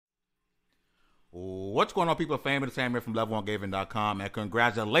What's going on, people? Family, the Sam here from level1gaming.com, and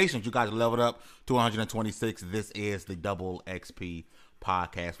congratulations, you guys leveled up to 126. This is the Double XP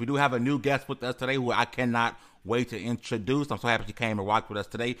podcast. We do have a new guest with us today who I cannot wait to introduce. I'm so happy she came and rocked with us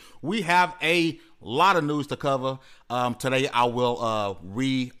today. We have a lot of news to cover. Today I will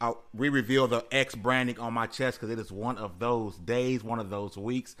re-reveal the X branding on my chest because it is one of those days, one of those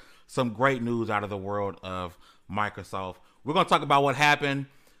weeks. Some great news out of the world of Microsoft. We're going to talk about what happened.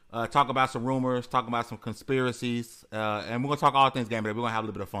 Talk about some rumors, talk about some conspiracies, and we're going to talk all things gaming. We're going to have a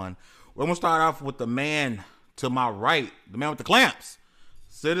little bit of fun. We're going to start off with the man to my right, the man with the clamps,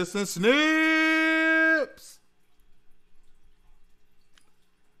 Citizen Snips.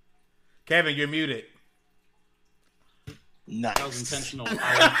 Kevin, you're muted. Nice. That was intentional.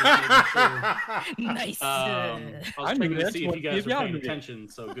 Nice. I was checking to see if you guys were paying attention,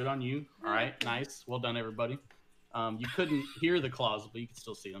 so good on you. All right, nice. Well done, everybody. You couldn't hear the claws, but you could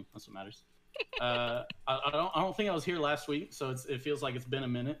still see them. That's what matters. I don't think I was here last week, so it feels like it's been a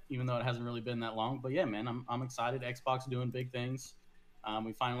minute, even though it hasn't really been that long. But yeah, man, I'm excited. Xbox doing big things.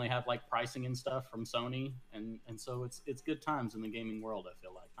 We finally have like pricing and stuff from Sony, and so it's good times in the gaming world. I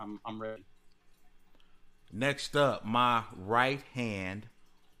feel like I'm ready. Next up, my right hand,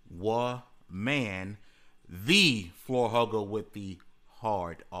 man, the floor hugger with the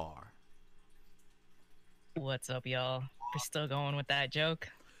hard R. What's up, y'all? We're still going with that joke?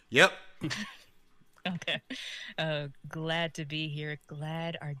 Yep. Okay. Glad to be here.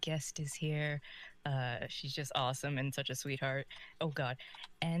 Glad our guest is here. She's just awesome and such a sweetheart. Oh, God.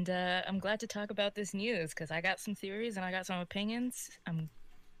 And I'm glad to talk about this news because I got some theories and I got some opinions.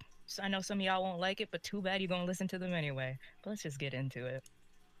 I know some of y'all won't like it, but too bad you're going to listen to them anyway. But let's just get into it.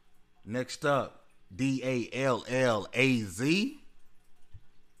 Next up, DALLAZ.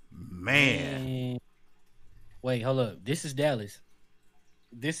 Man. Wait, hold up. This is Dallas,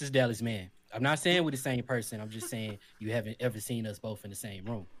 man. I'm not saying we're the same person. I'm just saying you haven't ever seen us both in the same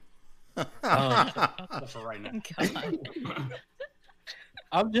room. For right now.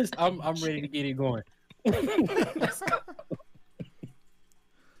 I'm ready to get it going.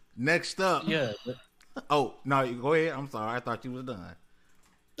 Next up. Yeah. Oh, no, go ahead. I'm sorry. I thought you was done.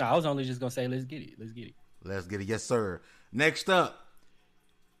 No, I was only just going to say, let's get it. Let's get it. Yes, sir. Next up,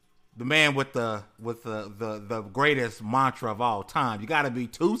 the man with the greatest mantra of all time. You got to be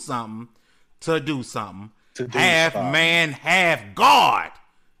to something to do something. Half man, half God.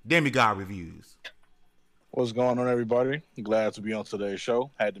 Demigod Reviews. What's going on, everybody? Glad to be on today's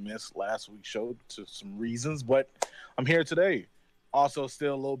show. Had to miss last week's show to some reasons, but I'm here today. Also,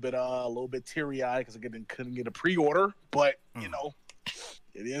 still a little bit teary-eyed because I couldn't get a pre-order, but you know,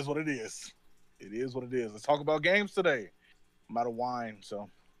 it is what it is. It is what it is. Let's talk about games today. I'm out of wine, so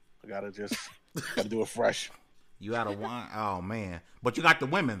I gotta do it fresh. You out of wine? Oh man! But you got the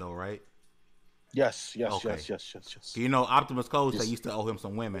women though, right? Yes. Okay. Yes. You know, Optimus Code said you still owe him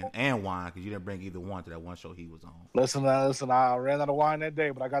some women and wine because you didn't bring either one to that one show he was on. Listen. I ran out of wine that day,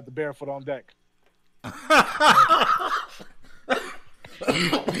 but I got the barefoot on deck. Man,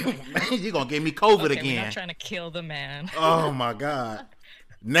 you're gonna give me COVID again. We're not trying to kill the man. Oh my God.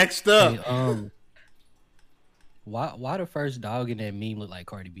 Next up. Hey, why the first dog in that meme look like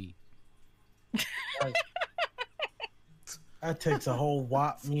Cardi B? That takes a whole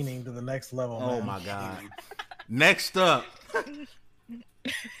WAP meaning to the next level. Oh man. my God. Next up.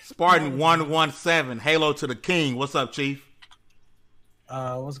 Spartan 117. Halo to the King. What's up, Chief?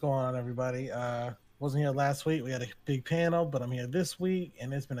 What's going on, everybody? Wasn't here last week. We had a big panel, but I'm here this week,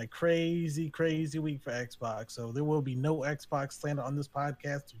 and it's been a crazy week for Xbox. So there will be no Xbox slander on this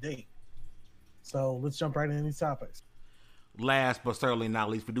podcast today. So let's jump right into these topics. Last but certainly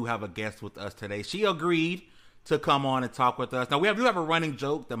not least, we do have a guest with us today. She agreed to come on and talk with us. Now, we do have a running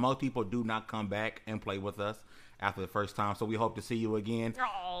joke that most people do not come back and play with us after the first time, so we hope to see you again.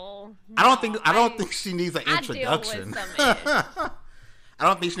 Oh, I don't think she needs an introduction. I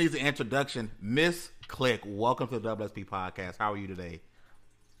don't think she needs an introduction. Miss Click, welcome to the WSP podcast. How are you today?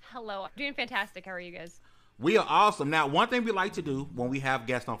 Hello. I'm doing fantastic. How are you guys? We are awesome. Now, one thing we like to do when we have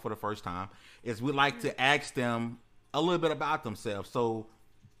guests on for the first time is we like to ask them a little bit about themselves. So,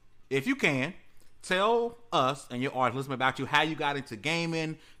 if you can, tell us and your audience about you, how you got into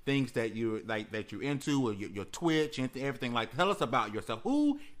gaming, things that you're into, or your Twitch and everything like. Tell us about yourself.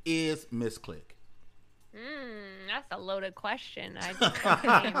 Who is Miss Click? That's a loaded question. I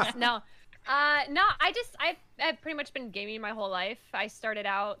just no. I've pretty much been gaming my whole life. I started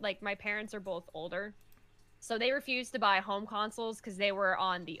out, like, my parents are both older, so they refused to buy home consoles because they were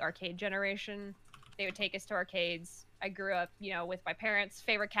on the arcade generation. They would take us to arcades. I grew up, with my parents'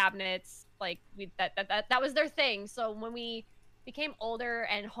 favorite cabinets. Like, that was their thing. So when we became older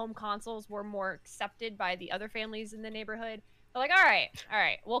and home consoles were more accepted by the other families in the neighborhood, they're like, all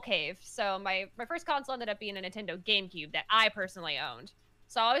right, we'll cave. So my first console ended up being a Nintendo GameCube that I personally owned.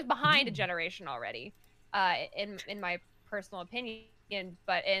 So I was behind a generation already, in my personal opinion.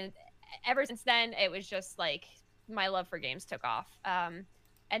 But ever since then, it was just like my love for games took off. And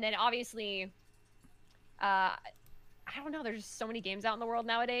then obviously, I don't know. There's just so many games out in the world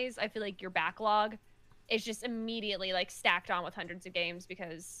nowadays. I feel like your backlog is just immediately like stacked on with hundreds of games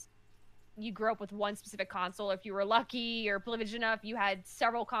because you grew up with one specific console. If you were lucky or privileged enough, you had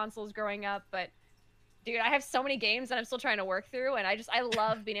several consoles growing up. But dude, I have so many games that I'm still trying to work through, and I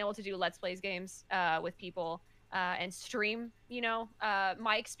love being able to do Let's Plays games with people and stream,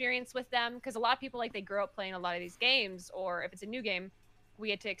 my experience with them, because a lot of people, like, they grow up playing a lot of these games, or if it's a new game, we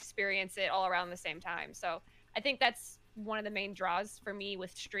get to experience it all around the same time. So I think that's one of the main draws for me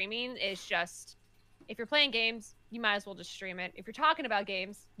with streaming is just, if you're playing games, you might as well just stream it. If you're talking about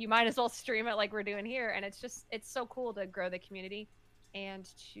games, you might as well stream it like we're doing here. And it's so cool to grow the community and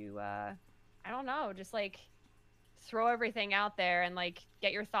to, I don't know, just like throw everything out there and like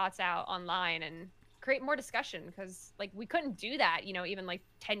get your thoughts out online and create more discussion. Because like we couldn't do that, even like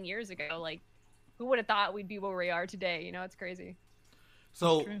 10 years ago. Like who would have thought we'd be where we are today? It's crazy.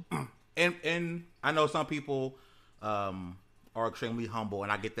 So, and I know some people are extremely humble,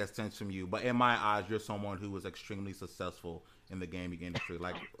 and I get that sense from you. But in my eyes, you're someone who is extremely successful in the gaming industry.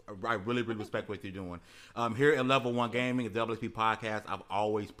 Like, I really, really respect what you're doing. Here at Level 1 Gaming, the WXP podcast, I've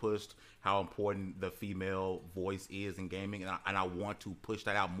always pushed how important the female voice is in gaming, and I want to push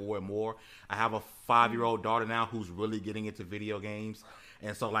that out more and more. I have a 5-year-old daughter now who's really getting into video games.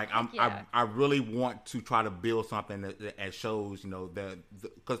 And so, like, I really want to try to build something that shows,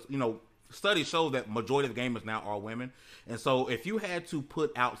 because, studies show that majority of the gamers now are women. And so if you had to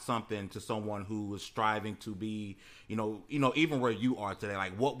put out something to someone who is striving to be, even where you are today,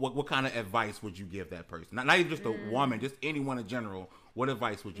 like what kind of advice would you give that person? Not even just a woman, just anyone in general. What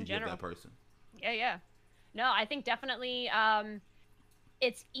advice would you give that person? Yeah. No, I think definitely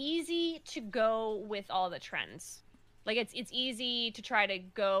it's easy to go with all the trends. Like it's easy to try to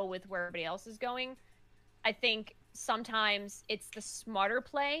go with where everybody else is going. I think sometimes it's the smarter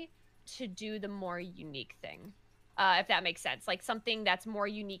play to do the more unique thing, if that makes sense. Like something that's more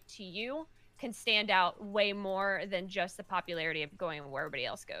unique to you can stand out way more than just the popularity of going where everybody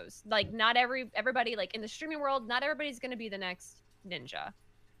else goes. Like not everybody, like in the streaming world, not everybody's going to be the next Ninja.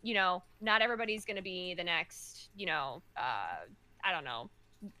 Not everybody's going to be the next, I don't know,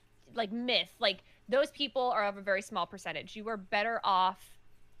 like Myth. Like those people are of a very small percentage. You are better off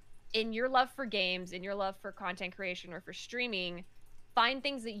in your love for games, in your love for content creation or for streaming. Find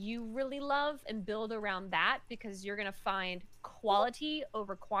things that you really love and build around that, because you're going to find quality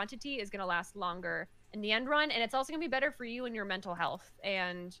over quantity is going to last longer in the end run. And it's also going to be better for you and your mental health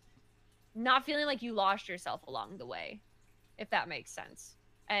and not feeling like you lost yourself along the way, if that makes sense.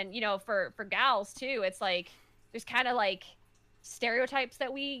 And, for gals too, it's like, there's kind of like stereotypes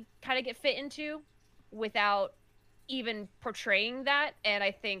that we kind of get fit into without even portraying that. And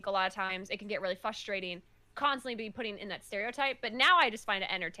I think a lot of times it can get really frustrating constantly be putting in that stereotype, but now I just find it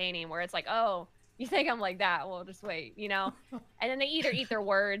entertaining where it's like, oh, you think I'm like that? Well, just wait, and then they either eat their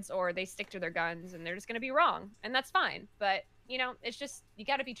words or they stick to their guns and they're just going to be wrong, and that's fine. But it's just, you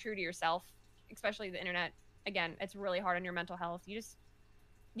got to be true to yourself, especially the internet. Again, it's really hard on your mental health. You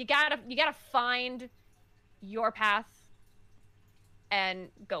gotta find your path and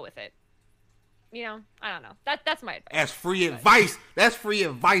go with it. I don't know. That's my advice. That's free advice. That's free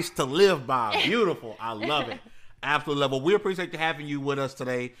advice to live by. Beautiful. I love it. Absolutely love it. We appreciate you having you with us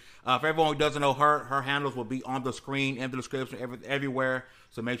today. For everyone who doesn't know, her handles will be on the screen, in the description, everywhere.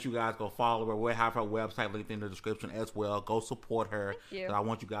 So make sure you guys go follow her. We'll have her website linked in the description as well. Go support her. So I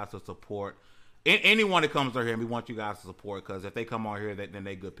want you guys to support anyone that comes over here. And we want you guys to support, because if they come on here, then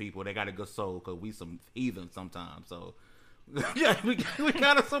they good people. They got a good soul, because we some heathens sometimes. So yeah, we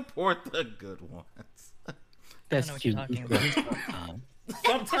gotta support the good ones. That's cute.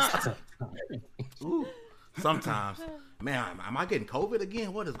 Sometimes. Ooh, sometimes. Man, am I getting COVID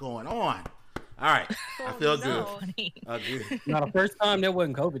again? What is going on? All right, I feel good. Good. No, the first time that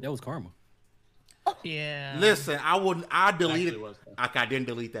wasn't COVID, that was karma. Yeah. Listen, I deleted. I didn't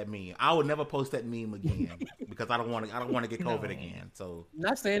delete that meme. I would never post that meme again because I don't want to get COVID again. So,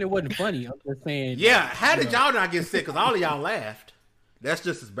 not saying it wasn't funny. I'm just saying. Yeah, how did y'all not get sick? Because all of y'all laughed. That's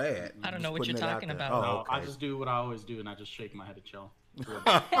just as bad. I don't know what you're talking about. Oh, okay. I just do what I always do, and I just shake my head at chill.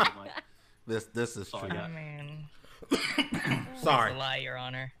 This is true. I mean, sorry. That's a lie, Your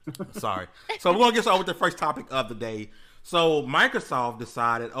Honor. Sorry. So we're gonna get started with the first topic of the day. So Microsoft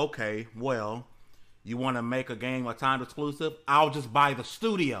decided, okay, well, You want to make a game a timed exclusive? I'll just buy the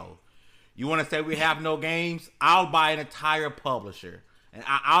studio. You want to say we have no games? I'll buy an entire publisher. And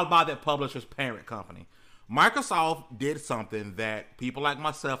I'll buy that publisher's parent company. Microsoft did something that people like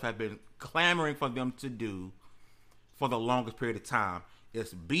myself have been clamoring for them to do for the longest period of time.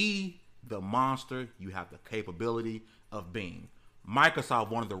 It's be the monster you have the capability of being.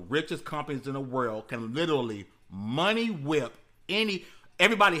 Microsoft, one of the richest companies in the world, can literally money whip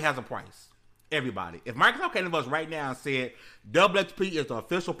everybody has a price. Everybody. If Microsoft came to us right now and said, Double XP is the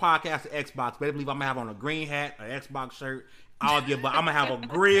official podcast of Xbox, better believe I'm going to have on a green hat, an Xbox shirt, but I'm going to have a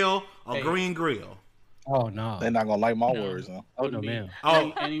grill, green grill. Oh, no. They're not going to like my words, huh? Oh, no, man.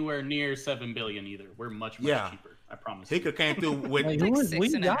 Anywhere near $7 billion either. We're much cheaper. I promise. He could came through with like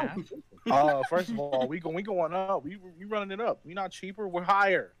 6.5. First of all, we going up. We running it up. We not cheaper. We're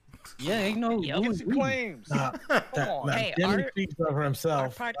higher. Yeah, ain't no Get some claims. Come on. Hey, Dennis speaks for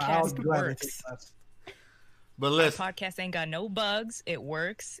himself. Our podcast works. But listen, our podcast ain't got no bugs. It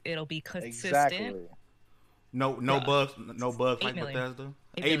works. It'll be consistent. Exactly. No bugs like million. Bethesda.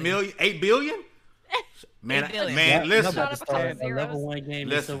 8 million? 8 billion? Man, 8 billion. man, listen. A level 1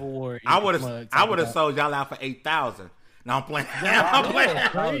 game in Civil War. I would have sold y'all out for 8,000. Now I'm playing. I'm playing.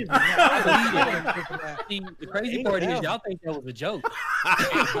 The crazy part is y'all think that was a joke.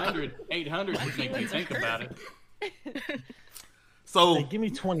 800 would make you think about it. So hey, give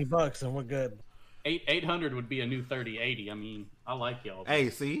me $20 and we're good. 800 would be a new 3080. I mean, I like y'all. Hey,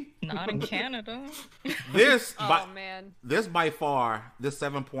 see? Not in Canada. This man. By far, this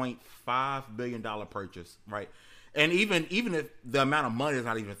 $7.5 billion purchase, right? And even if the amount of money is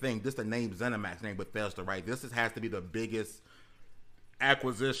not even a thing, just the name ZeniMax, name Bethesda, right? This has to be the biggest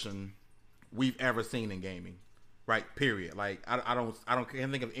acquisition we've ever seen in gaming, right? Period. Like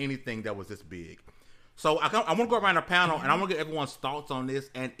can't think of anything that was this big. So I want to go around the panel and I want to get everyone's thoughts on this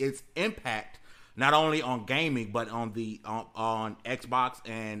and its impact, not only on gaming but on on Xbox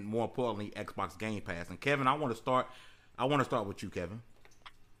and more importantly Xbox Game Pass. And Kevin, I want to start with you, Kevin.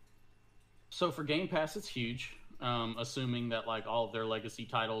 So for Game Pass, it's huge. Assuming that like all of their legacy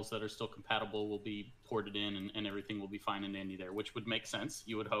titles that are still compatible will be ported in and everything will be fine and dandy there, which would make sense,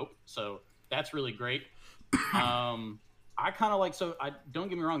 you would hope. So that's really great. I kind of like, don't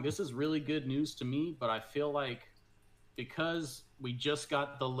get me wrong, this is really good news to me, but I feel like because we just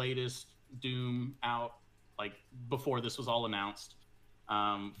got the latest Doom out, like before this was all announced,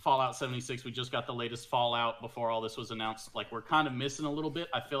 Fallout 76, we just got the latest Fallout before all this was announced. Like we're kind of missing a little bit.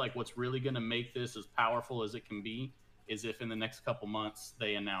 I feel like what's really going to make this as powerful as it can be is if in the next couple months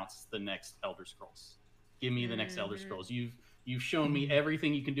they announce the next Elder Scrolls. Give me the next Elder Scrolls. You've shown me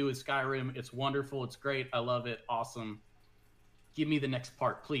everything you can do with Skyrim. It's wonderful. It's great. I love it. Awesome. Give me the next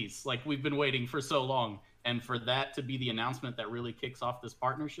part, please. Like we've been waiting for so long. And for that to be the announcement that really kicks off this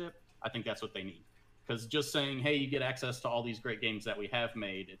partnership, I think that's what they need. Because just saying, hey, you get access to all these great games that we have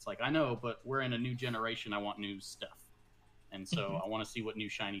made, it's like, I know, but we're in a new generation. I want new stuff. And so I want to see what new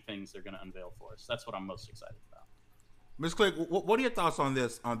shiny things they're going to unveil for us. That's what I'm most excited about. Ms. Click, what are your thoughts on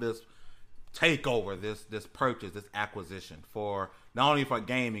this takeover, this purchase, this acquisition for not only for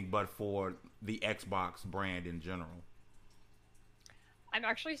gaming, but for the Xbox brand in general? I'm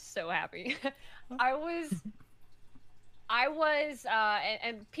actually so happy. I was,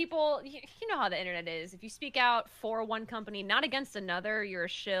 and people, you know how the internet is. If you speak out for one company, not against another, you're a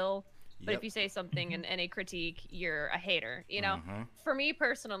shill. But if you say something in a critique, you're a hater. You know, for me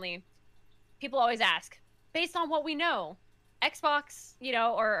personally, people always ask, based on what we know, Xbox, you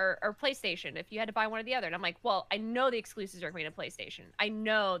know, or PlayStation, if you had to buy one or the other. And I'm like, well, I know the exclusives are coming to PlayStation. I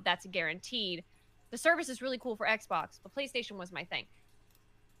know that's guaranteed. The service is really cool for Xbox, but PlayStation was my thing.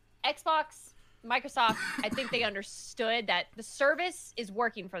 Xbox, Microsoft, I think they understood that the service is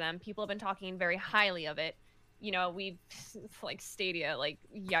working for them. People have been talking very highly of it. You know, like Stadia, like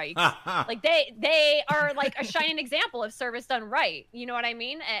yikes. Like they are like a shining example of service done right. You know what I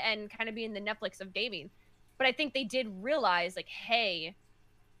mean? And kind of being the Netflix of gaming. But I think they did realize like, hey,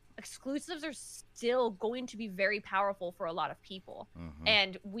 exclusives are still going to be very powerful for a lot of people.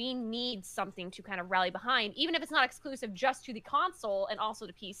 And we need something to kind of rally behind, even if it's not exclusive just to the console and also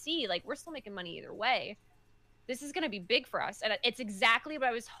the PC. Like we're still making money either way. This is going to be big for us. And it's exactly what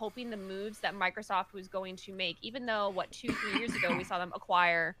I was hoping the moves that Microsoft was going to make, even though 2-3 years ago, we saw them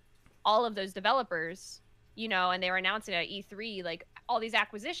acquire all of those developers, you know, and they were announcing at E3, like all these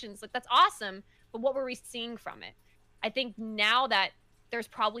acquisitions, like that's awesome. But what were we seeing from it? I think now that there's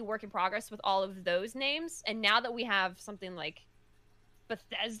probably work in progress with all of those names. And now that we have something like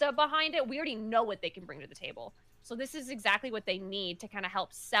Bethesda behind it, we already know what they can bring to the table. So this is exactly what they need to kind of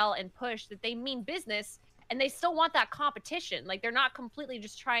help sell and push that they mean business and they still want that competition. Like they're not completely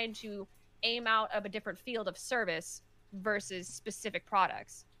just trying to aim out of a different field of service versus specific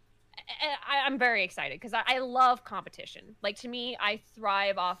products. I'm very excited because I love competition. Like, to me, I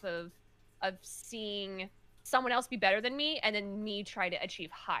thrive off of seeing someone else be better than me and then me try to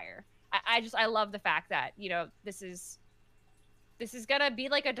achieve higher. I love the fact that, you know, this is gonna be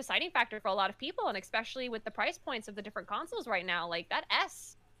like a deciding factor for a lot of people, and especially with the price points of the different consoles right now. Like, that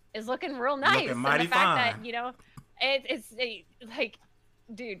S is looking real nice. Looking mighty and the fact fine. that, you know, it's like,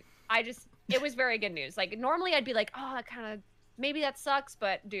 dude, it was very good news. Like, normally I'd be like, oh, that kind of, maybe that sucks,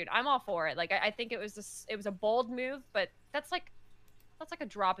 but dude, I'm all for it. Like, I think it was a bold move, but that's like a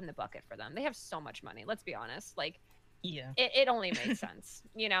drop in the bucket for them. They have so much money. Let's be honest. Like, Yeah. it only makes sense,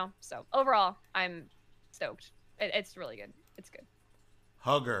 you know? So overall, I'm stoked. It's really good. It's good.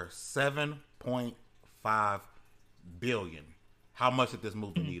 Hugger, 7.5 billion. How much did this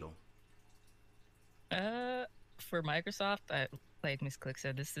move the needle? For Microsoft, like Miss Click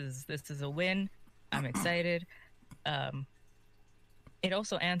said, this is a win. I'm excited. It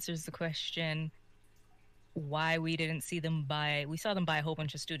also answers the question why we didn't see them buy. We saw them buy a whole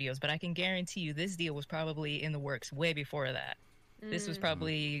bunch of studios, but I can guarantee you this deal was probably in the works way before that. This was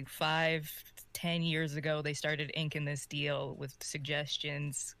probably 5-10 years ago. They started inking this deal with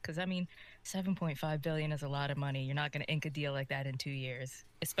suggestions. Because, I mean, 7.5 billion is a lot of money. You're not going to ink a deal like that in 2 years,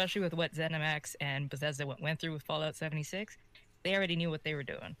 especially with what ZeniMax and Bethesda went through with Fallout 76. They already knew what they were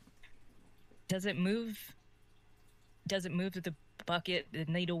doing. Does it move the bucket, the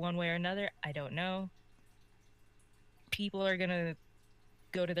needle, one way or another? I don't know. People are going to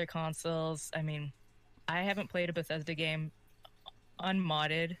go to their consoles. I mean, I haven't played a Bethesda game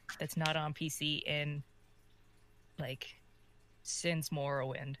unmodded that's not on PC in like since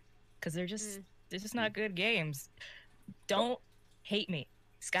Morrowind, because they're just not good games. Don't hate me.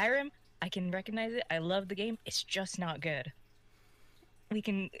 Skyrim, I can recognize it. I love the game. It's just not good. We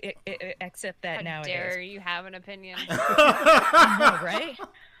can accept that now. How dare you have an opinion? No, right?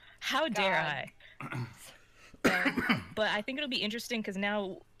 How dare I? But I think it'll be interesting because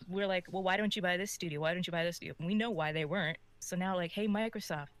now we're like, well, why don't you buy this studio? Why don't you buy this studio? We know why they weren't. So now, like, hey,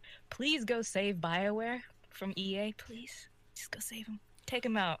 Microsoft, please go save BioWare from EA. Please, just go save them. Take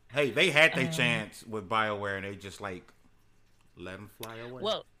them out. Hey, they had their chance with BioWare, and they just like let them fly away.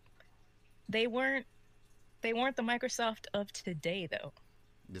 Well, they weren't the Microsoft of today, though.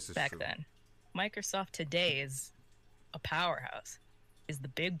 This is back true. then. Microsoft today is a powerhouse. Is the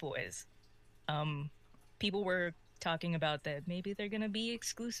big boys. People were talking about that maybe they're gonna be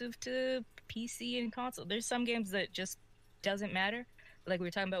exclusive to PC and console. There's some games that just doesn't matter. Like we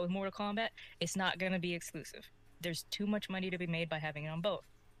were talking about with Mortal Kombat, it's not gonna be exclusive. There's too much money to be made by having it on both.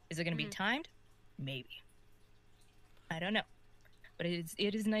 Is it gonna be timed? Maybe. I don't know. But it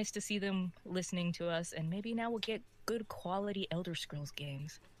is nice to see them listening to us, and maybe now we'll get good quality Elder Scrolls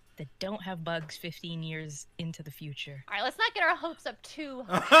games that don't have bugs 15 years into the future. All right, let's not get our hopes up too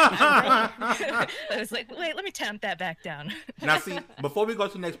I was like, wait, let me tamp that back down. Now, see, before we go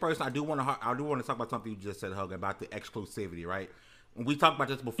to the next person, I do want to talk about something you just said, Hug, about the exclusivity, right? We talked about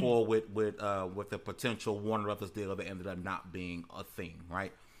this before with the potential Warner Brothers deal that ended up not being a thing,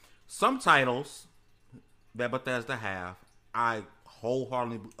 right? Some titles that Bethesda have, I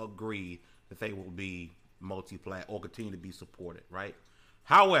wholeheartedly agree that they will be multi-plat or continue to be supported, right?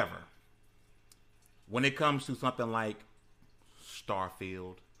 However, when it comes to something like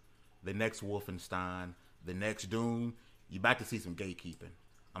Starfield, the next Wolfenstein, the next Doom, you're about to see some gatekeeping.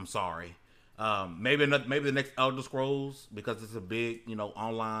 I'm sorry. Maybe the next Elder Scrolls, because it's a big,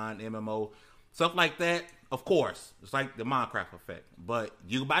 online MMO, stuff like that. Of course, it's like the Minecraft effect. But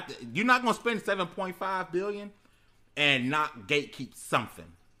you're not gonna spend $7.5 billion and not gatekeep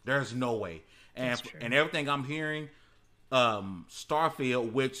something. There's no way. And everything I'm hearing,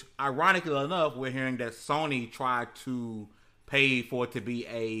 Starfield, which ironically enough, we're hearing that Sony tried to pay for it to be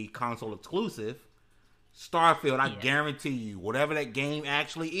a console exclusive. Starfield, I guarantee you, whatever that game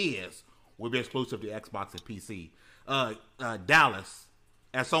actually is, will be exclusive to Xbox and PC. Dallas,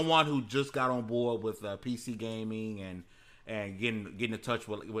 as someone who just got on board with PC gaming and getting in touch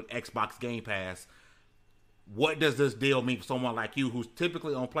with Xbox Game Pass, what does this deal mean for someone like you who's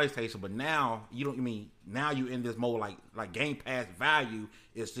typically on PlayStation, but now you're in this mode like Game Pass value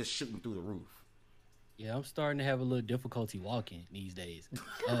is just shooting through the roof? Yeah, I'm starting to have a little difficulty walking these days,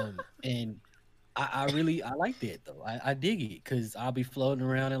 and I like that though. I dig it because I'll be floating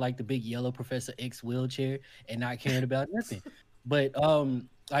around in like the big yellow Professor X wheelchair and not caring about nothing. But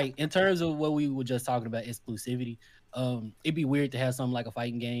like in terms of what we were just talking about, exclusivity, it'd be weird to have something like a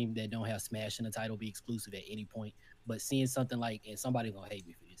fighting game that don't have Smash in the title be exclusive at any point. But seeing something like, and somebody's gonna hate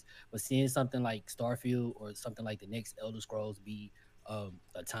me for this, but seeing something like Starfield or something like the next Elder Scrolls be A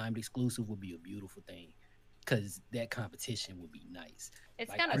timed exclusive would be a beautiful thing, because that competition would be nice. It's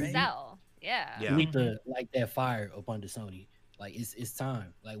Like, gonna sell. Yeah. Yeah. We need to light that fire up under Sony. Like, it's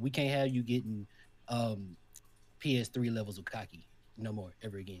time. Like, we can't have you getting PS3 levels of cocky no more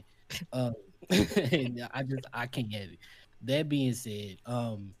ever again. And I can't have it. That being said,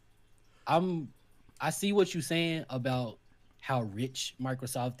 I see what you're saying about how rich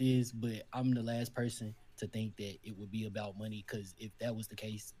Microsoft is, but I'm the last person to think that it would be about money, because if that was the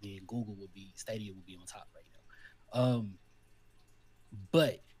case, then Stadia would be on top right now.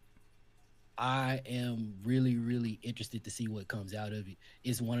 But I am really, really interested to see what comes out of it.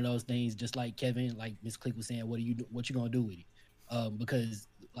 It's one of those things, just like Kevin, like Miss Click was saying, what you gonna do with it? Because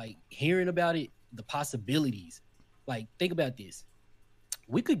like hearing about it, the possibilities, like think about this.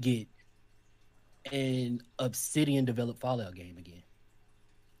 We could get an Obsidian developed Fallout game again.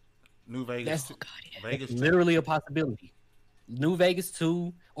 New Vegas. That's Vegas literally a possibility. New Vegas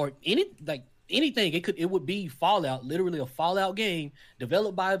 2 or anything. It would be Fallout, literally a Fallout game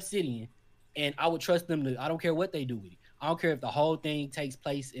developed by Obsidian, and I would trust them to. I don't care what they do with it. I don't care if the whole thing takes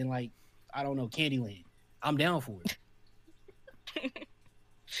place in, like, I don't know, Candyland. I'm down for it.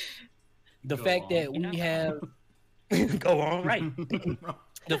 The fact that we have go on, right.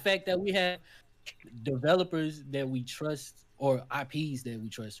 The fact that we have developers that we trust, or IPs that we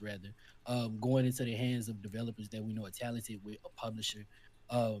trust rather, going into the hands of developers that we know are talented, with a publisher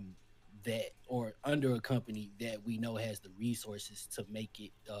that, or under a company that we know has the resources to make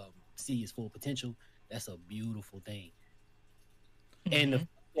it see its full potential. That's a beautiful thing. And the fact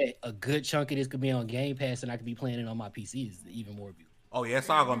that a good chunk of this could be on Game Pass and I could be playing it on my PC is even more beautiful. Oh yeah, it's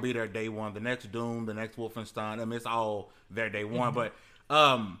all gonna be there day one. The next Doom, the next Wolfenstein. I mean, it's all there day one. But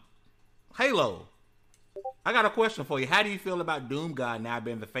Halo, I got a question for you. How do you feel about Doom Guy now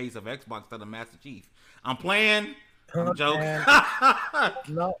being the face of Xbox instead of Master Chief? I'm playing. I'm joking.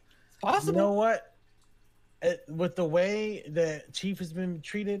 No, possible. You know what? With the way that Chief has been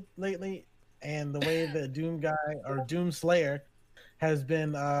treated lately, and the way that Doom Guy or Doom Slayer has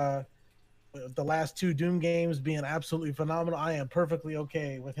been, the last two Doom games being absolutely phenomenal, I am perfectly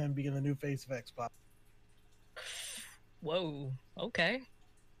okay with him being the new face of Xbox. Whoa. Okay.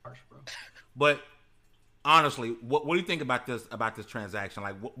 Harsh, bro. But honestly, what do you think about this transaction?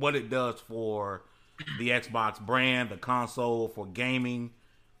 Like what it does for the Xbox brand, the console, for gaming?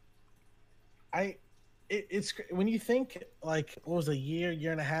 It's when you think, like, what was a year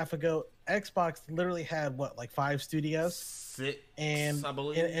and a half ago, Xbox literally had like 5 studios, 6, and I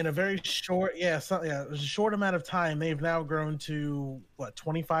believe, in a very short, it was a short amount of time, they've now grown to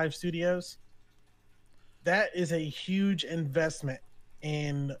 25 studios. That is a huge investment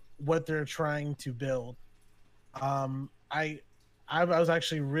in what they're trying to build. I was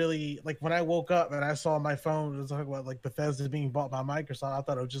actually really, like, when I woke up and I saw my phone, it was talking about like Bethesda being bought by Microsoft. I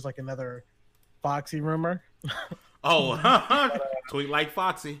thought it was just like another Foxy rumor. Tweet like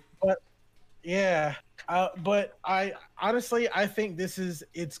Foxy. But yeah, but I honestly, I think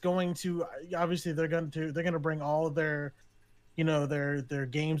it's going to, obviously they're going to bring all of their, their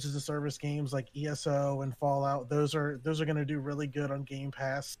games as a service games like ESO and Fallout. Those are going to do really good on Game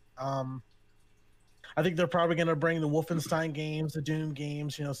Pass. I think they're probably going to bring the Wolfenstein games, the Doom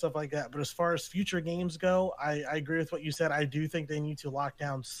games, stuff like that. But as far as future games go, I agree with what you said. I do think they need to lock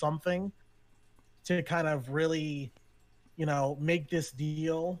down something to kind of really, make this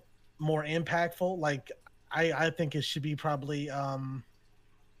deal more impactful. Like, I think it should be probably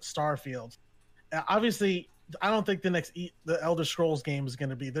Starfield. Obviously, I don't think the next the Elder Scrolls game is going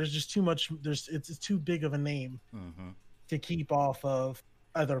to be. There's just too much. It's too big of a name to keep off of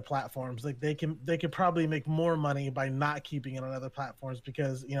other platforms. Like, they could probably make more money by not keeping it on other platforms,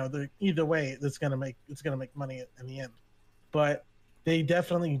 because either way it's going to make money in the end. But they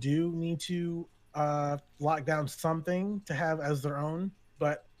definitely do need to lock down something to have as their own.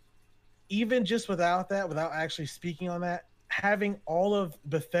 But even just without actually speaking on that, having all of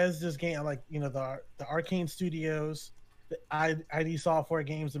Bethesda's game, like, the Arcane Studios, the ID Software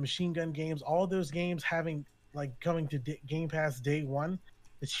games, the Machine Gun games, all those games coming to Game Pass day one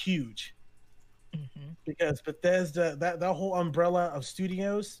is huge. Because Bethesda, that whole umbrella of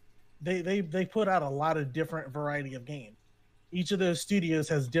studios, they put out a lot of different variety of games. Each of those studios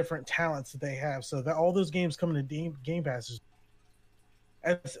has different talents that they have, so that all those games coming to Game Pass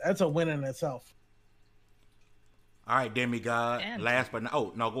that's a win in itself. All right, Demigod. Last but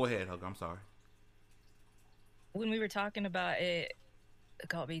no, go ahead, Hug. I'm sorry. When we were talking about it,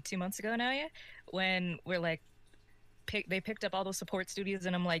 got me 2 months ago now, when we're like, they picked up all those support studios,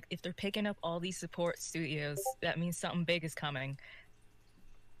 and I'm like, if they're picking up all these support studios, that means something big is coming.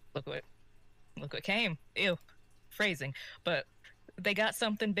 Look what came. Ew. Phrasing, but they got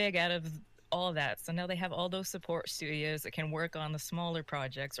something big out of all that. So now they have all those support studios that can work on the smaller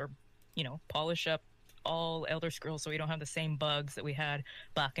projects or, polish up all Elder Scrolls so we don't have the same bugs that we had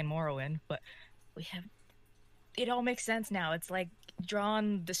back in Morrowind. But it all makes sense now. It's like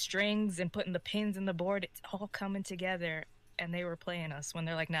drawing the strings and putting the pins in the board. It's all coming together, and they were playing us when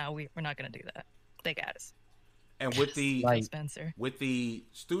they're like, "No, we're not going to do that." They got us. And with the Spencer, with the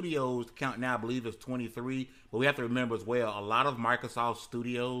studios count now, I believe it's 23. But we have to remember as well, a lot of Microsoft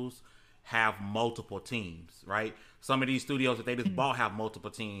studios have multiple teams, right? Some of these studios that they just bought have multiple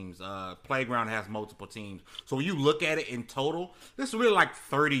teams. Playground has multiple teams. So when you look at it in total, this is really like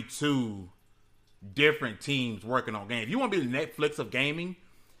 32 different teams working on games. If you want to be the Netflix of gaming,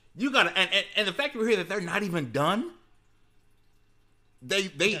 you gotta and the fact that we're here that they're not even done,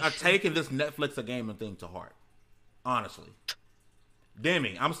 they are taking this Netflix of gaming thing to heart. Honestly,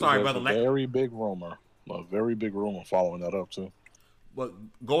 Demi, I'm sorry, brother. A very big rumor following that up too. Well,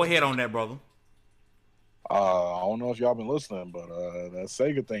 go ahead on that, brother. I don't know if y'all been listening, but that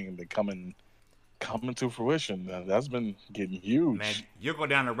Sega thing been coming to fruition. That's been getting huge. Man, you're going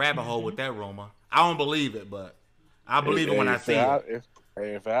down the rabbit hole with that rumor. I don't believe it, but I believe it when I see it.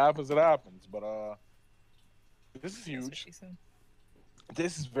 If it happens, it happens. But this is huge.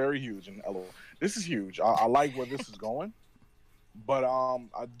 This is very huge, and this is huge. I like where this is going, but I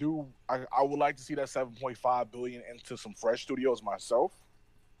would like to see that 7.5 billion into some fresh studios myself.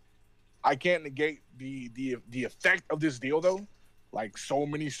 I can't negate the effect of this deal though. Like so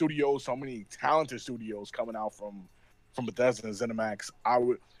many studios, so many talented studios coming out from Bethesda and ZeniMax.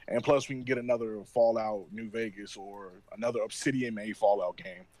 And plus we can get another Fallout New Vegas or another Obsidian made Fallout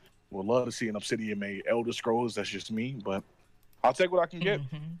game. Would love to see an Obsidian made Elder Scrolls. That's just me, but I'll take what I can get.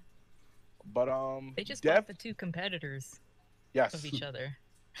 But they just bought the two competitors of each other.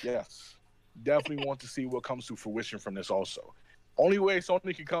 Yes. Definitely want to see what comes to fruition from this also. Only way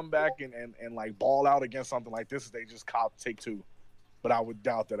Sony can come back and like ball out against something like this is they just take two. But I would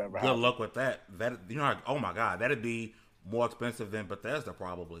doubt that ever happens. Good luck with that. That oh my God, that'd be more expensive than Bethesda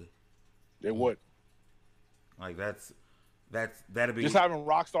probably. It would. Like that'd be just having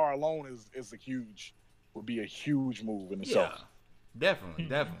Rockstar alone would be a huge move in itself. Yeah, definitely.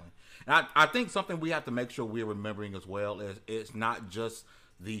 And I think something we have to make sure we're remembering as well is it's not just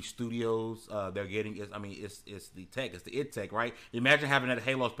the studios they're getting. It's the tech. It's the id Tech, right? Imagine having that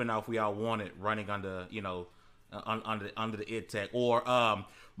Halo spinoff we all wanted running under under the id Tech, or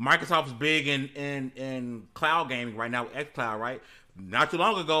Microsoft's big in cloud gaming right now with xCloud, right? Not too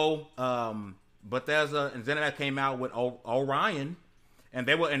long ago, Bethesda and ZeniMax came out with Orion. And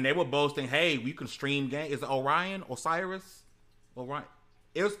they were boasting, hey, we can stream games. Is it Orion? Osiris? Orion?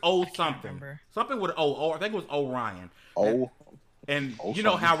 It was something. Something with I think it was Orion. And you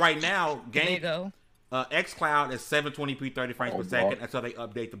know how right now xCloud is 720p 30 frames per second until they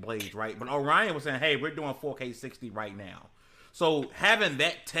update the blades, right? But Orion was saying, hey, we're doing 4K 60 right now. So having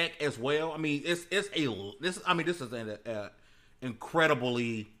that tech as well, this is an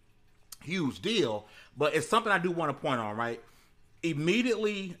incredibly huge deal. But it's something I do want to point on, right?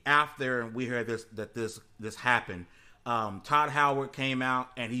 Immediately after we heard this happened, Todd Howard came out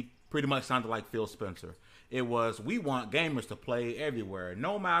and he pretty much sounded like Phil Spencer. It was, we want gamers to play everywhere,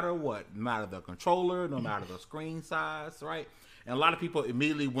 no matter what, no matter the controller, no matter the screen size, right? And a lot of people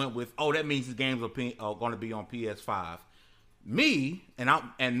immediately went with, that means these games are going to be on PS5. Me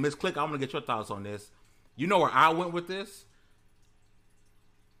and Miss Click, I'm going to get your thoughts on this. You know where I went with this?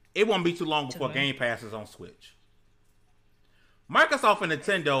 It won't be too long before Game Pass is on Switch. Microsoft and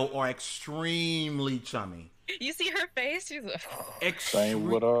Nintendo are extremely chummy. You see her face? She's like, same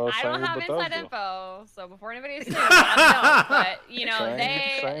with I don't have inside info, so before anybody assumes, I don't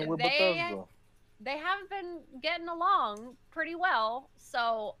know. But they have been getting along pretty well.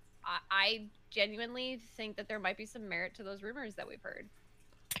 So I genuinely think that there might be some merit to those rumors that we've heard.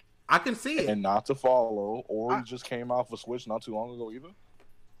 I can see it. And not to follow, Ori just came out for Switch not too long ago either.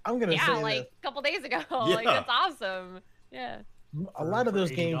 I'm gonna say like a couple days ago. Yeah. Like that's awesome. Yeah. A lot of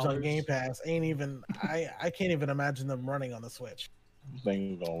those games on Game Pass ain't even. I can't even imagine them running on the Switch.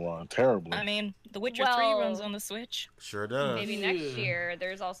 Things gonna run terribly. The Witcher 3 runs on the Switch. Sure does. Maybe next year.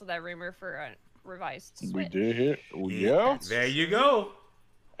 There's also that rumor for a revised Switch. We did hear. Yeah. There you go.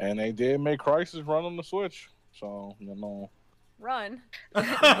 And they did make Crysis run on the Switch. So Run.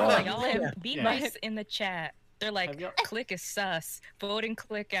 Y'all be nice in the chat. They're like, Click is sus. Voting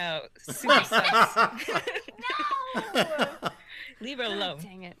Click out. Super sus. No. Leave her alone.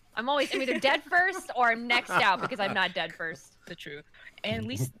 Dang it. I'm either dead first or I'm next out because I'm not dead first. The truth. And at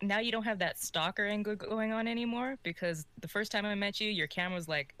least now you don't have that stalker angle going on anymore, because the first time I met you, your camera was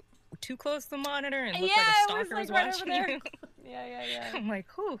like too close to the monitor and it looked like a stalker was watching you. Yeah. I'm like,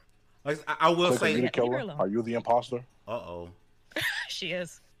 who? I will Click, are you say, the killer? Are you the imposter? She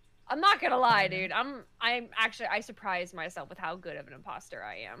is. I'm not gonna lie, dude. I surprised myself with how good of an imposter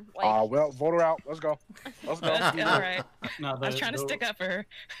I am. Like, Well, vote her out. Let's go. All right. No, I was trying to stick up for her.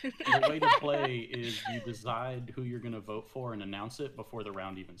 The way to play is you decide who you're going to vote for and announce it before the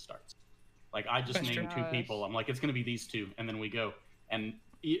round even starts. Like, I just named two people. I'm like, it's going to be these two, and then we go. And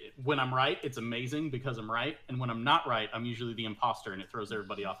when I'm right, it's amazing because I'm right. And when I'm not right, I'm usually the imposter, and it throws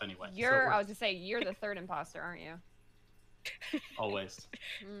everybody off anyway. I was gonna say, you're the third imposter, aren't you? Always.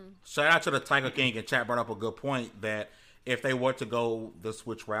 Shout out to the Tiger King in chat, brought up a good point that if they were to go the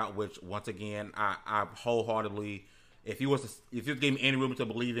Switch route, which once again I wholeheartedly, if you gave me any room to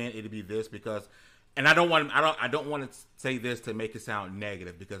believe in, it'd be this, because, and I don't want to say this to make it sound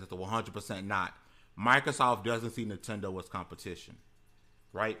negative, because it's 100% not. Microsoft doesn't see Nintendo as competition,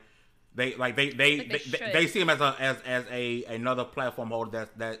 right? They see them as another platform holder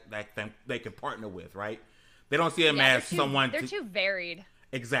that they can partner with, right? They don't see them as someone. They're too varied.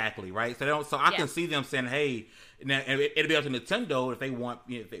 Exactly, right. So I can see them saying, "Hey," now it'll be up to Nintendo if they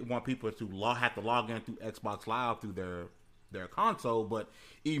want people to have to log in through Xbox Live through their console. But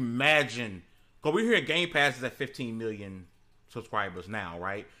imagine, because we hear Game Pass is at 15 million subscribers now,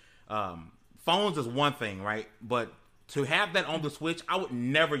 right? Phones is one thing, right? But to have that on the Switch, I would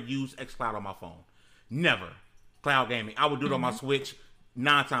never use xCloud on my phone. Never. Cloud gaming. I would do it on my Switch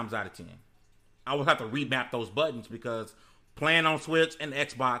 9 times out of 10. I would have to remap those buttons, because playing on Switch and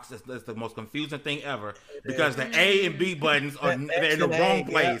Xbox is the most confusing thing ever, because the A and B buttons are in the wrong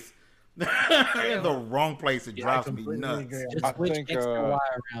place. In the wrong place. It drives me nuts. Just switch extra wire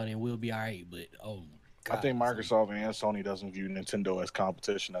around and we'll be all right. But I think Microsoft and Sony doesn't view Nintendo as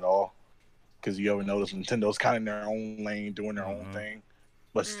competition at all, because you ever notice Nintendo's kind of in their own lane doing their own thing,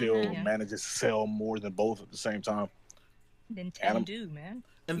 but still manages to sell more than both at the same time. Nintendo, man.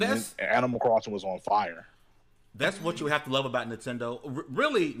 And that's Animal Crossing was on fire. That's what you have to love about Nintendo.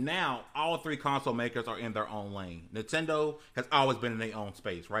 Really, now all three console makers are in their own lane. Nintendo has always been in their own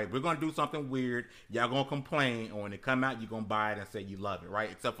space, right? We're gonna do something weird. Y'all gonna complain, or when it come out, you're gonna buy it and say you love it, right?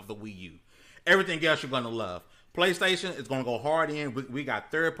 Except for the Wii U. Everything else you're gonna love. PlayStation is gonna go hard in. We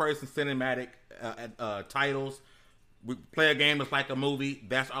got third-person cinematic titles. We play a game that's like a movie.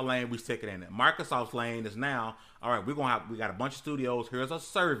 That's our lane. We stick it in it. Microsoft's lane is now, all right, we got a bunch of studios. Here's a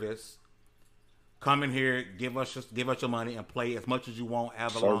service. Come in here, give us your money, and play as much as you want.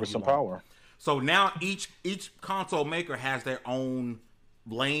 Have a service and power. So now each console maker has their own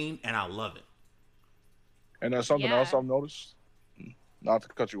lane, and I love it. And there's something else I've noticed. Not to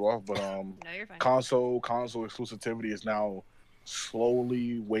cut you off, but no, you're fine. console exclusivity is now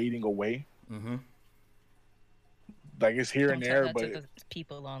slowly wading away. Mm-hmm. Like, it's here and there, Don't but tell that to the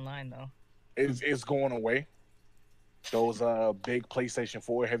people online though. It's going away. Those big PlayStation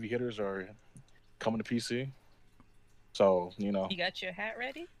 4 heavy hitters are coming to PC. So, You got your hat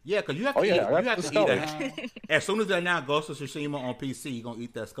ready? Yeah, because you have to eat that. As soon as they now Ghost of Tsushima on PC, you're going to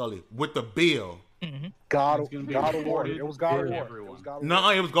eat that Scully with the bill. Mm-hmm. God of War. It was God of War. No,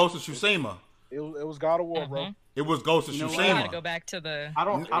 it was Ghost of Tsushima. It was God of War, bro. It was Ghost of Tsushima. I gotta go back to the. I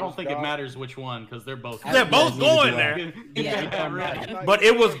don't think it matters which one, because they're both. They're both going there. But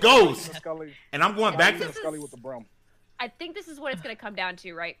it was Ghost, and I'm going back to Scully with the brum. I think this is what it's going to come down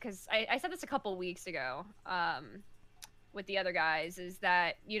to, right? Because I said this a couple weeks ago with the other guys, is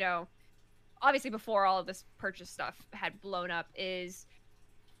that, obviously before all of this purchase stuff had blown up, is,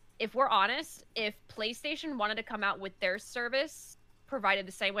 if we're honest, if PlayStation wanted to come out with their service provided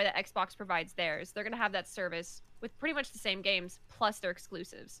the same way that Xbox provides theirs, they're going to have that service with pretty much the same games plus their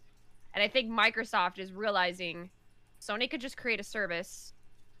exclusives. And I think Microsoft is realizing Sony could just create a service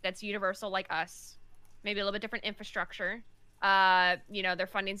that's universal like us, maybe a little bit different infrastructure. Their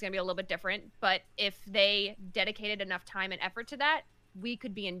funding's going to be a little bit different, but if they dedicated enough time and effort to that, we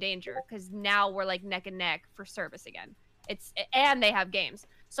could be in danger, because now we're like neck and neck for service again. And they have games.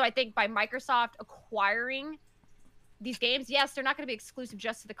 So I think by Microsoft acquiring these games, yes, they're not going to be exclusive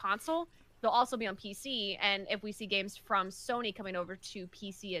just to the console. They'll also be on PC. And if we see games from Sony coming over to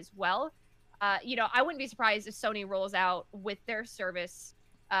PC as well, I wouldn't be surprised if Sony rolls out with their service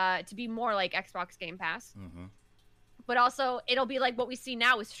to be more like Xbox Game Pass. Mm-hmm. But also, it'll be like what we see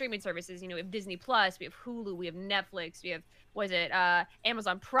now with streaming services. We have Disney Plus, we have Hulu, we have Netflix, we have,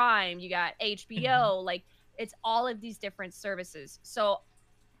 Amazon Prime, you got HBO. Like, it's all of these different services. So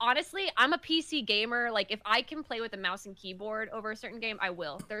honestly, I'm a PC gamer. Like, if I can play with a mouse and keyboard over a certain game, I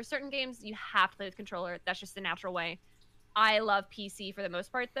will. There are certain games you have to play with controller. That's just the natural way. I love PC for the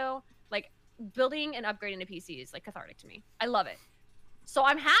most part, though. Like, building and upgrading a PC is like cathartic to me. I love it. So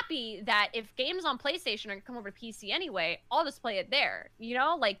I'm happy that if games on PlayStation are gonna come over to PC anyway, I'll just play it there. You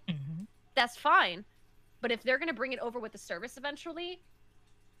know, like that's fine. But if they're gonna bring it over with the service eventually,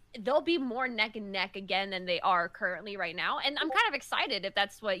 they'll be more neck and neck again than they are currently right now. And I'm kind of excited if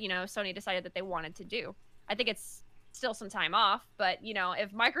that's what, Sony decided that they wanted to do. I think it's still some time off, but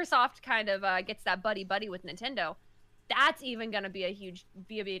if Microsoft kind of gets that buddy with Nintendo, that's even going to be a huge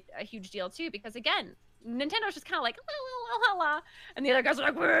deal too, because again, Nintendo's just kind of like la, la, la, la, and the other guys are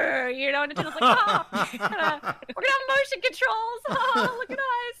like, Nintendo's like, we're gonna have motion controls. Oh, look at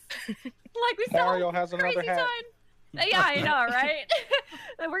us. Like we saw Mario has crazy another hat. time. Yeah, I know, right?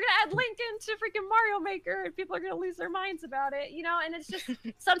 We're gonna add Link into freaking Mario Maker, and people are gonna lose their minds about it, And it's just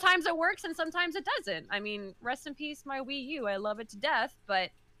sometimes it works and sometimes it doesn't. I mean, rest in peace, my Wii U. I love it to death,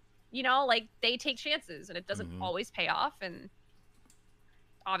 but like they take chances, and it doesn't always pay off. And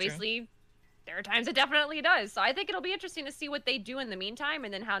obviously, there are times it definitely does. So I think it'll be interesting to see what they do in the meantime,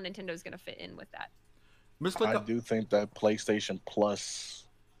 and then how Nintendo's gonna fit in with that. I do think that PlayStation Plus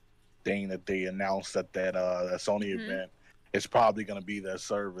thing that they announced at that Sony event is probably going to be their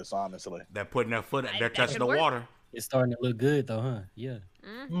service, honestly. They're putting their foot, they're touching the water. It's starting to look good though, huh? Yeah.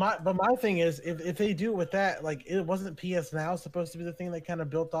 But my thing is, if they do it with that, like it wasn't PS Now supposed to be the thing they kind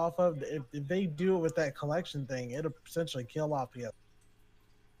of built off of. If they do it with that collection thing, it'll essentially kill off PS.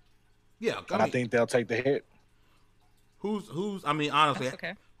 Yeah, I think they'll take the hit. Who's? I mean, honestly,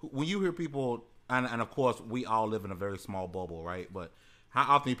 when you hear people, and of course we all live in a very small bubble, right? But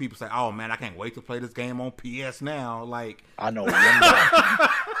how often do people say, "Oh man, I can't wait to play this game on PS Now"? Like, I know.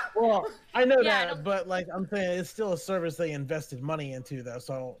 Well, I know that, but like I'm saying, it's still a service they invested money into, though.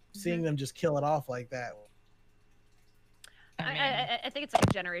 So seeing them just kill it off like that, I think it's like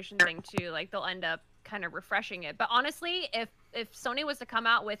a generation thing too. Like they'll end up kind of refreshing it. But honestly, if Sony was to come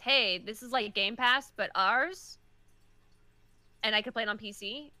out with, "Hey, this is like Game Pass, but ours," and I could play it on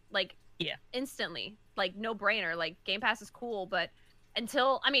PC, like instantly, like no brainer. Like Game Pass is cool, but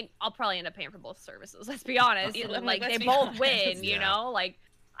I'll probably end up paying for both services. Let's be honest. Like they both win, you know. Like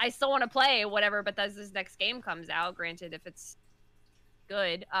I still want to play whatever Bethesda's next game comes out. Granted, if it's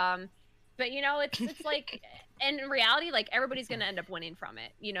good, but it's like, and in reality, like everybody's gonna end up winning from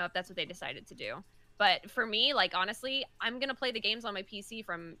it. If that's what they decided to do. But for me, like honestly, I'm gonna play the games on my PC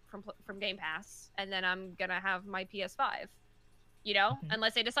from Game Pass, and then I'm gonna have my PS5.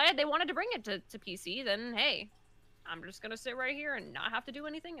 Unless they decided they wanted to bring it to PC, then hey. I'm just gonna sit right here and not have to do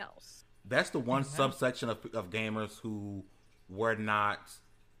anything else. That's the one subsection of gamers who were not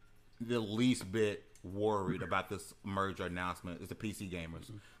the least bit worried about this merger announcement. Is the PC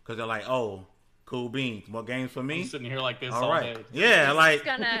gamers, because they're like, "Oh, cool beans, more games for me." I'm sitting here like this all right. Day. Yeah, like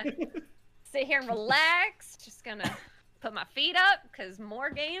just gonna sit here and relax. Just gonna put my feet up because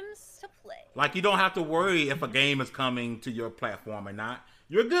more games to play. Like you don't have to worry if a game is coming to your platform or not.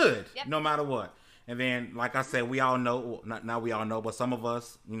 You're good, no matter what. And then, like I said, we all know, not we all know, but some of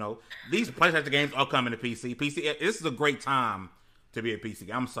us, these PlayStation games are coming to PC. This is a great time to be a PC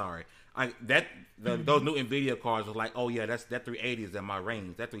game. I'm sorry. Those new NVIDIA cards are like, oh yeah, that 380 is in my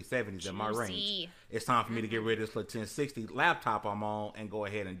range. That 370 is in my range. It's time for me to get rid of this little 1060 laptop I'm on and go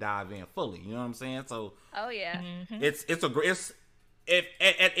ahead and dive in fully. You know what I'm saying? So, it's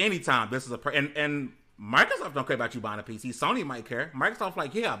at any time, this is and Microsoft don't care about you buying a PC. Sony might care. Microsoft's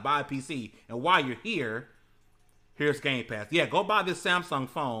like, yeah, buy a PC. And while you're here, here's Game Pass. Yeah, go buy this Samsung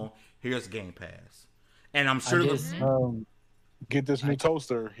phone. Here's Game Pass. And I'm sure get this new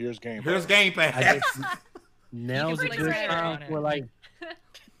toaster. Here's Game Pass. Here's Game Pass. Now's a good time for like.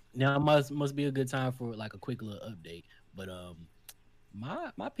 Now must be a good time for like a quick little update. But my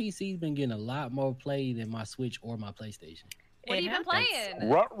PC's been getting a lot more play than my Switch or my PlayStation. What have you been playing?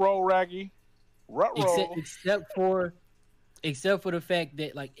 Rut roll, Raggy. Except for the fact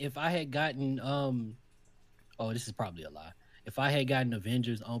that like if I had gotten this is probably a lie. If I had gotten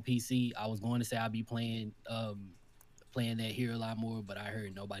Avengers on PC, I was going to say I'd be playing that here a lot more, but I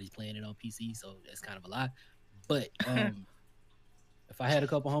heard nobody's playing it on PC, so that's kind of a lie. But if I had a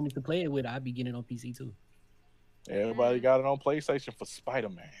couple homies to play it with, I'd be getting it on PC too. Everybody got it on PlayStation for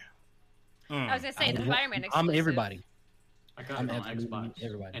Spider-Man. I was gonna say the Spider-Man exclusive. I'm everybody. I got it on Xbox,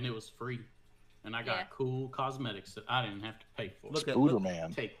 everybody. And it was free. And I got cool cosmetics that I didn't have to pay for. Look at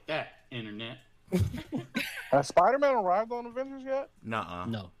Spooderman. Take that, internet. Has Spider-Man arrived on Avengers yet? Nuh-uh.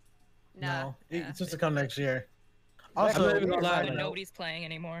 No. It's just to come next year. Also, nobody's playing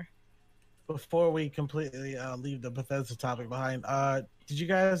anymore. Before we completely leave the Bethesda topic behind, did you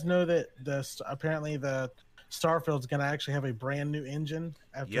guys know that apparently the Starfield's going to actually have a brand new engine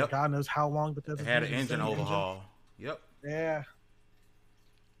after God knows how long Bethesda had an engine overhaul. Yep. Yeah.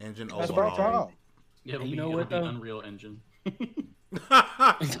 Engine That's overhaul. about time. Yeah, it'll be the Unreal Engine.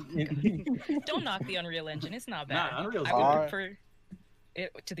 Don't knock the Unreal Engine. It's not bad. Nah, Unreal's I would good. prefer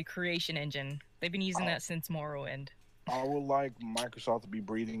it to the Creation Engine. They've been using that since Morrowind. I would like Microsoft to be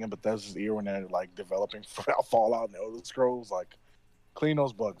breathing in Bethesda's ear when they're like developing Fallout and Elder Scrolls. Like, clean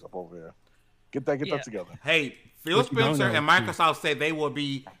those bugs up over there. Get that together. Hey, Phil Spencer and Microsoft said they will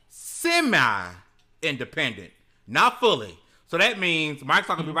be semi-independent, not fully. So that means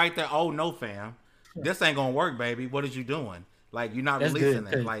Microsoft will be right there. Oh no, fam, this ain't gonna work, baby. What is you doing? Like, you're not releasing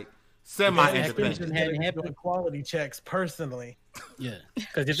it. Like, semi-independent. Had doing quality checks personally. Yeah,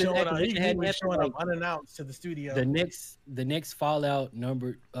 because if showing it's showing up unannounced to the studio. The next Fallout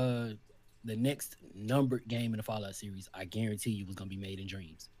numbered the next numbered game in the Fallout series, I guarantee you was gonna be made in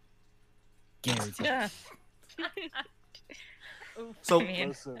dreams. Guaranteed. Yeah. So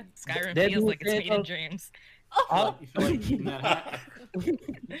Skyrim feels like it's made in dreams. Back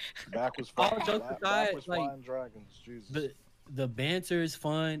was all flying. jokes aside, like, flying dragons. Jesus. the banter is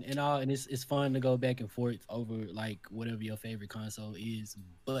fun and all, and it's fun to go back and forth over like whatever your favorite console is,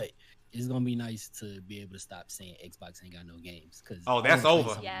 but it's gonna be nice to be able to stop saying Xbox ain't got no games. That's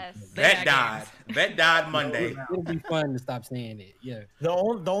over. Yes. That died. That died Monday. It'll be fun to stop saying it. Yeah. The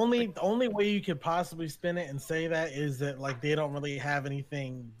only way you could possibly spin it and say that is that like they don't really have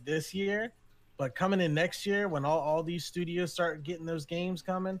anything this year, but coming in next year when all these studios start getting those games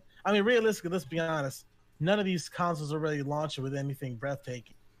coming. I mean, realistically, let's be honest, none of these consoles are really launching with anything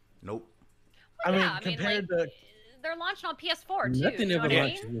breathtaking. Nope. I mean, compared to they're launching on PS4 too. Nothing you know ever what I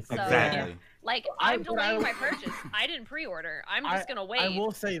launches mean? with So, exactly. like, I'm delaying my purchase. I didn't pre-order. I'm just gonna wait. I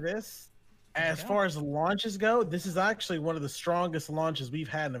will say this: as far as launches go, this is actually one of the strongest launches we've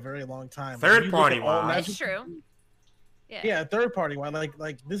had in a very long time. Third party wise, it's true. Yeah, third party wise,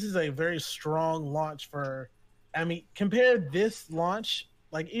 like this is a very strong launch for. I mean, compare this launch,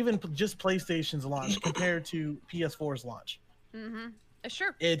 like even just PlayStation's launch compared to PS4's launch. Mm-hmm.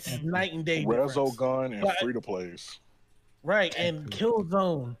 Sure. It's night and day. Resogun and free to plays. Right, and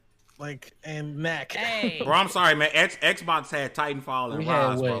Killzone, like, and Knack. Hey. Bro, I'm sorry, man. Xbox had Titanfall and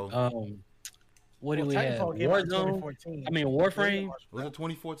Rise, bro. What did we have? Warzone. I mean, Warframe. Was it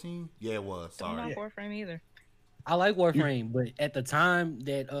 2014? Yeah, it was. Don't Sorry. knock Warframe either. I like Warframe, but at the time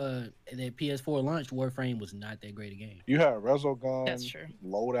that PS4 launched, Warframe was not that great a game. You had Resogun, That's true.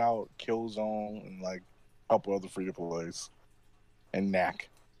 Loadout, Killzone, and like a couple other free to plays, and Knack.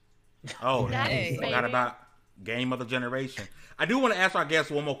 Oh, Nice, forgot about Game of the Generation. I do want to ask our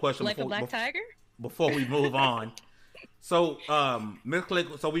guests one more question Like a Black Tiger? Before we move on. So, Miss Click,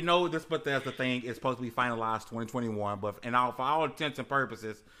 so we know this Bethesda thing is supposed to be finalized 2021, but for all intents and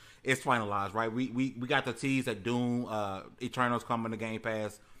purposes, it's finalized, right? We got the tease that Doom Eternal's coming to Game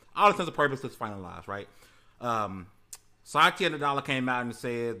Pass. All intents and purposes, it's finalized, right? Satya Nadella came out and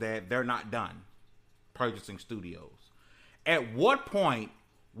said that they're not done purchasing studios. At what point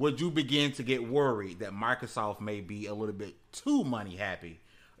would you begin to get worried that Microsoft may be a little bit too money happy?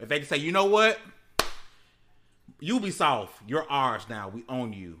 If they can say, you know what? Ubisoft, you're ours now. We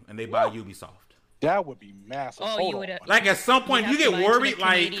own you. And they buy Ubisoft. That would be massive. Oh, you would like at some point you get worried,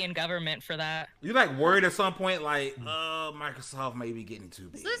 like Canadian government for that. You like worried at some point, like Microsoft may be getting too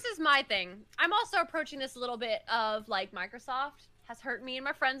big. So this is my thing. I'm also approaching this a little bit of like Microsoft has hurt me and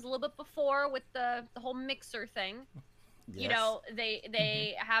my friends a little bit before with the whole Mixer thing. Yes. You know,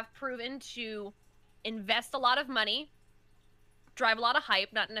 they have proven to invest a lot of money, drive a lot of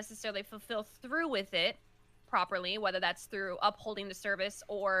hype, not necessarily fulfill through with it properly, whether that's through upholding the service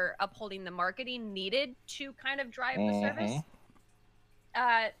or upholding the marketing needed to kind of drive the service.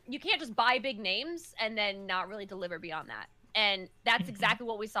 You can't just buy big names and then not really deliver beyond that. And that's exactly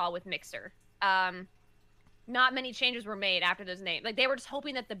what we saw with Mixer. Not many changes were made after those names. Like, they were just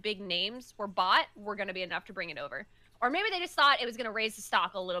hoping that the big names were going to be enough to bring it over. Or maybe they just thought it was going to raise the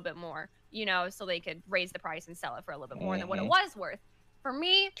stock a little bit more, you know, so they could raise the price and sell it for a little bit more than what it was worth. For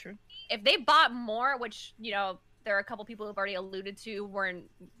me, if they bought more, which, you know, there are a couple people who've already alluded to, we're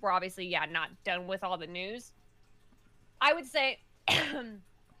obviously, not done with all the news. I would say I'm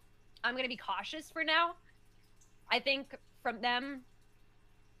going to be cautious for now. I think from them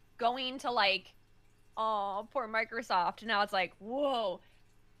going to like, oh, poor Microsoft. Now it's like, whoa,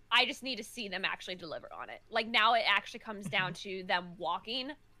 I just need to see them actually deliver on it. Like, now it actually comes down to them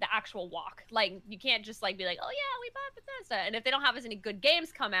walking the actual walk. Like, you can't just like be like, oh yeah, we bought Bethesda. And if they don't have as any good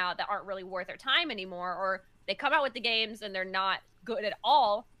games come out that aren't really worth their time anymore, or they come out with the games and they're not good at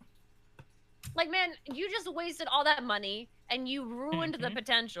all, like, man, you just wasted all that money and you ruined the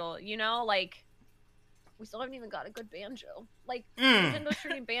potential, you know? Like, we still haven't even got a good Banjo. Like, Nintendo's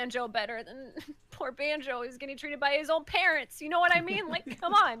treating Banjo better than poor Banjo is getting treated by his own parents. You know what I mean? Like,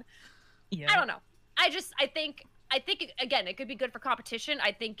 come on. Yeah. I don't know. I think I think again, it could be good for competition.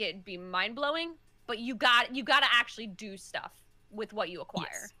 I think it'd be mind blowing, but you got to actually do stuff with what you acquire.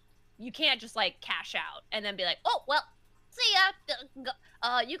 Yes. You can't just like cash out and then be like, oh well, see ya.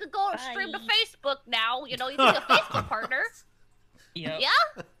 You could go stream to Facebook now. You know, you can be a Facebook partner. Yep.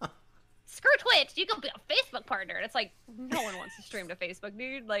 Yeah. Screw Twitch. You can be a Facebook partner. And it's like no one wants to stream to Facebook,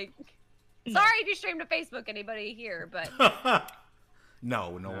 dude. Like, sorry if you stream to Facebook, anybody here, but no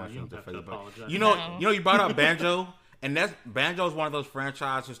one streams to Facebook. Apologize. You know, you brought up Banjo, and Banjo is one of those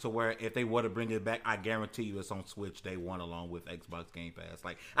franchises to where if they were to bring it back, I guarantee you it's on Switch day one along with Xbox Game Pass.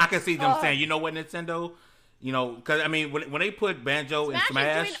 Like, I can see them saying, you know what, Nintendo. You know, because I mean, when they put Banjo in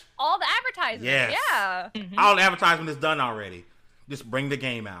Smash, doing all the advertising. yes. Yeah. All the advertisement is done already. Just bring the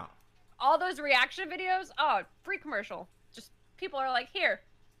game out. All those reaction videos, free commercial. Just people are like, here,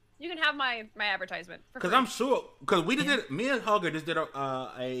 you can have my advertisement. Because I'm sure, because we did, me and Hugger just did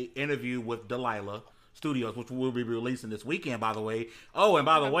a interview with Delilah Studios, which we'll be releasing this weekend, by the way. Oh, and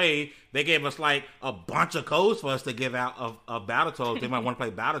by the way, they gave us like a bunch of codes for us to give out of Battletoads. They might want to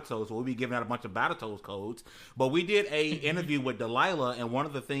play Battletoads, so we'll be giving out a bunch of Battletoads codes. But we did a interview with Delilah, and one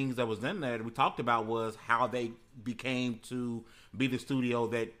of the things that was in there that we talked about was how they became to be the studio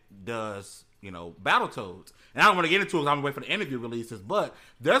that does, you know, Battletoads. And I don't want to get into it because I'm going to wait for the interview releases, but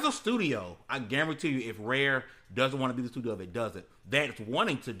there's a studio, I guarantee you, if Rare doesn't want to be the studio that does it, that's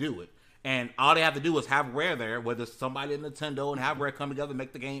wanting to do it. And all they have to do is have Rare there, whether it's somebody at Nintendo, and have Rare come together,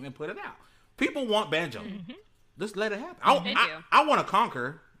 make the game, and put it out. People want Banjo. Just let it happen. I want to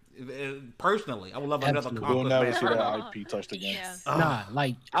Conquer. Personally, I would love another Conquer. We'll never see that IP touched again. Yeah. Nah,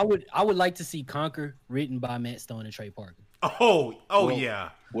 like I would like to see Conquer written by Matt Stone and Trey Parker. Yeah.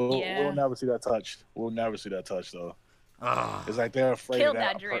 We'll never see that touched. We'll never see that touched though. It's like they're afraid of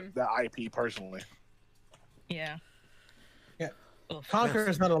that IP personally. Yeah. Conquer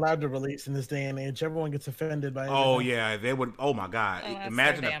is not allowed to release in this day and age. Everyone gets offended by it. Oh yeah, they would. Oh my God!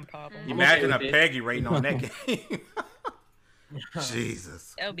 Imagine a Peggy rating on that game.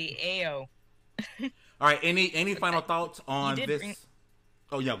 Jesus. That'll be AO. All right. Any final thoughts on this?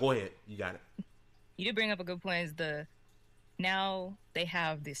 Oh yeah, go ahead. You got it. You did bring up a good point. Is now they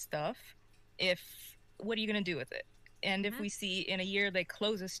have this stuff. What are you gonna do with it? And if we see in a year they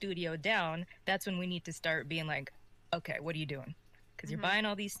close a studio down, that's when we need to start being like, okay, what are you doing? Because you're buying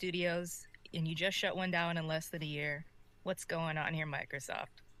all these studios and you just shut one down in less than a year. What's going on here,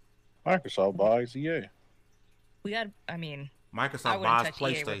 Microsoft? Microsoft buys EA. Microsoft buys touch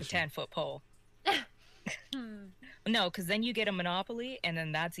PlayStation. EA with a 10-foot pole. No, because then you get a monopoly, and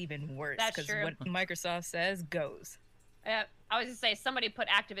then that's even worse. That's true. What Microsoft says goes. I was going to say, somebody put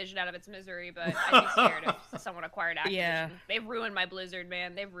Activision out of its misery, but I'd be scared if someone acquired Activision. Yeah. They've ruined my Blizzard,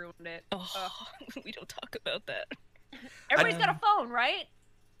 man. They've ruined it. We don't talk about that. Everybody's got a phone, right?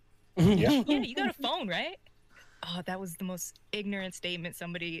 Yeah. Yeah, you got a phone, right? Oh, that was the most ignorant statement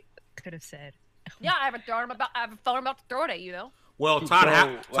somebody could have said. Yeah, I have a phone about to throw it at you, though. Well,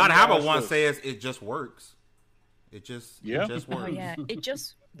 Todd Howard once says it just works. It just works. Oh, yeah, it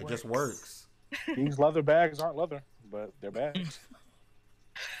just works. These leather bags aren't leather, but they're bags.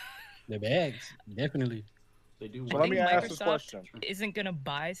 They're bags, definitely. They do. So let me ask this question. Isn't going to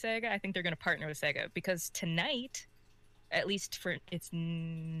buy Sega. I think they're going to partner with Sega because tonight, at least it's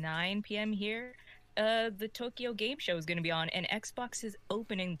 9 p.m. here, the Tokyo Game Show is going to be on, and Xbox is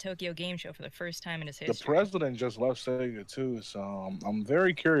opening the Tokyo Game Show for the first time in its history. The president just left Sega too, so I'm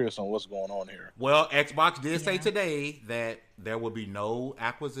very curious on what's going on here. Well, Xbox did say today that there will be no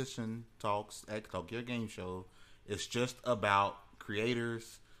acquisition talks at Tokyo Game Show. It's just about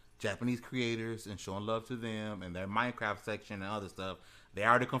creators, Japanese creators, and showing love to them and their Minecraft section and other stuff. They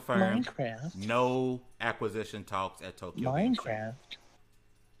already confirmed no acquisition talks at Tokyo Game Show.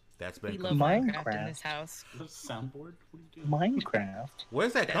 That's been Minecraft in this house. Soundboard? What are you doing? Minecraft.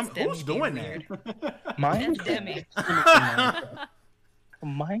 Where's that coming? Who's doing that? Minecraft.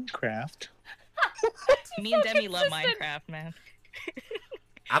 Minecraft. Me and Demi love Minecraft, man.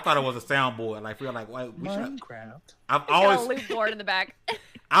 I thought it was a soundboard. Like we were like, wait, Minecraft. I've always leave board in the back.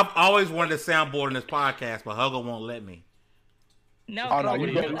 I've always wanted a soundboard in this podcast, but Hugger won't let me. No. Oh no,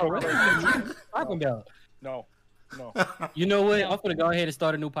 you talking about? No. You know what? I'm gonna go ahead and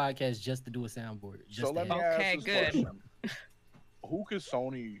start a new podcast just to do a soundboard. So let me ask this question. Who could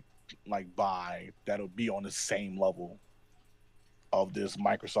Sony buy that'll be on the same level of this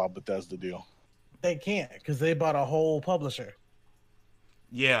Microsoft Bethesda deal? They can't because they bought a whole publisher.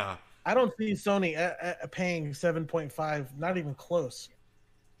 Yeah. I don't see Sony paying 7.5, not even close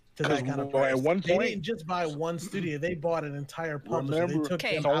to that kind of price. At one point, they didn't just buy one studio; they bought an entire publisher. But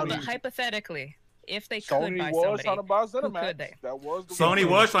hypothetically, if they could buy somebody, trying to buy ZeniMax. Who could they? Sony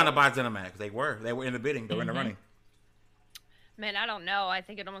was trying to buy ZeniMax. They were in the bidding. They were in the running. Man, I don't know. I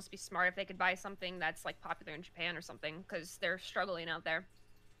think it'd almost be smart if they could buy something that's like popular in Japan or something, because they're struggling out there.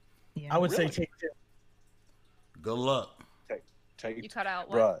 Yeah. I would say Take-Two. Good luck. You cut out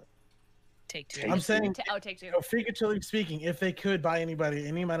what? Bruh. Take-Two. I'm saying, Take-Two. figuratively speaking, if they could buy anybody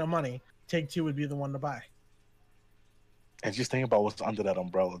any amount of money, Take-Two would be the one to buy. And just think about what's under that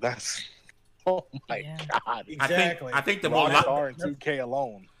umbrella. That's oh my god. Exactly. I think the more Rockstar and 2K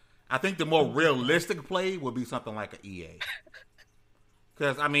alone. I think the more realistic play would be something like an EA.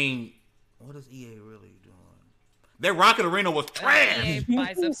 Because I mean, what is EA really doing? Their Rocket Arena was trash. EA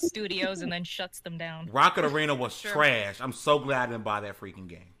buys up studios and then shuts them down. Rocket Arena was trash. I'm so glad I didn't buy that freaking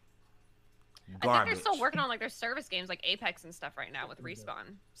game. Garbage. I think they're still working on like their service games like Apex and stuff right now with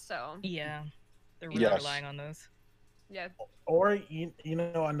Respawn. So yeah, they're really relying on those. Yeah. Or you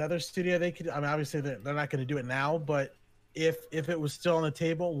know another studio they could. I mean, obviously they're not going to do it now, but if it was still on the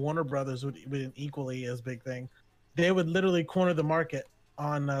table, Warner Brothers would be an equally as big thing. They would literally corner the market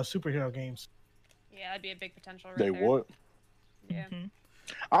on superhero games. Yeah, that'd be a big potential. Right They there. would. Yeah. Mm-hmm.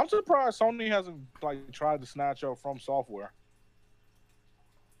 I'm surprised Sony hasn't like tried to snatch up From Software.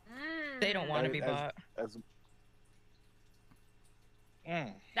 They don't want to be bought.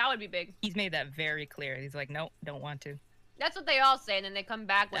 That would be big. He's made that very clear. He's like, nope, don't want to. That's what they all say, and then they come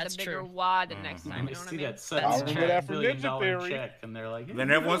back with That's a bigger true. wad the next time. You know what I mean? That That's true. That for $7 Ninja billion Theory. check, and they're like,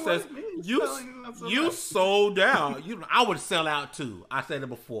 Then everyone says, "You sold out." I would sell out too. I said it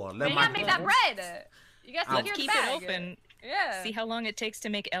before. You gotta make that bread. You gotta Let's secure the keep bag. it open. Yeah. See how long it takes to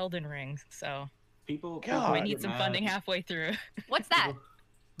make Elden Ring. So people we need some funding halfway through. What's that?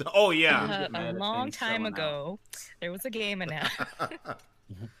 Oh yeah. A long time ago, there was a game announced.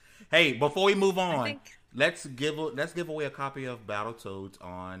 Hey, before we move on, think... let's give away a copy of Battletoads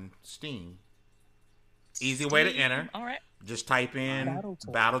on Steam. Easy way to enter. All right. Just type in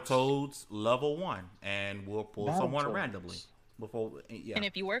Battletoads Level 1, and we'll pull someone randomly. And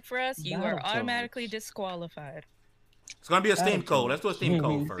if you work for us, you are automatically disqualified. It's gonna be a Steam code. Let's do a Steam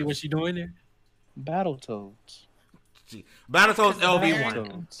code first. See what you doing there? Battletoads. Battletoads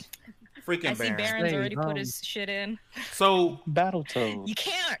LV1. Freaking I see Baron's already put his shit in. So Battletoads. You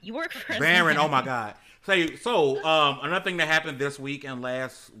can't. You work for us. Baron, oh my god. So another thing that happened this week and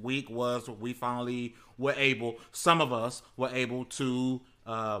last week was we finally were able, some of us were able to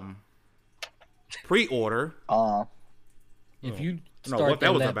pre-order. If you No, start what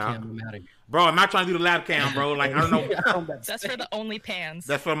that was lab about. cam, I'm out of here. Bro, I'm not trying to do the lab cam, bro. Like, I don't know. That's for the only pans.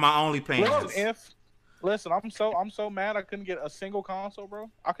 That's for my only pans. Listen, I'm so mad I couldn't get a single console, bro.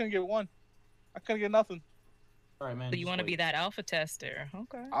 I couldn't get one. I couldn't get nothing. All right, man. So you want to be that alpha tester?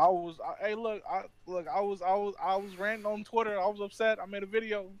 Okay. I was ranting on Twitter. I was upset. I made a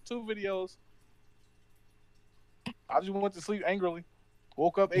video, 2 videos. I just went to sleep angrily.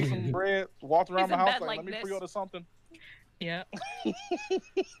 Woke up, ate some bread, walked around the house like, let me pre-order something. Yeah.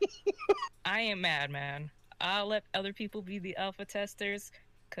 I ain't mad, man. I'll let other people be the alpha testers,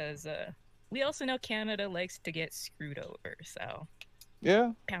 because we also know Canada likes to get screwed over, so.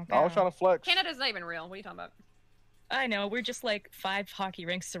 Yeah. Pow, I was trying to flex. Canada's not even real. What are you talking about? I know. We're just like 5 hockey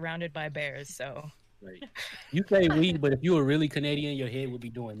rinks surrounded by bears, so. Right. You say we, but if you were really Canadian, your head would be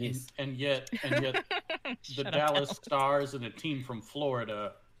doing this. And yet the Dallas Stars and a team from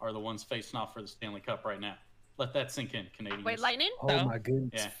Florida are the ones facing off for the Stanley Cup right now. Let that sink in, Canadians. Wait, Lightning? Oh my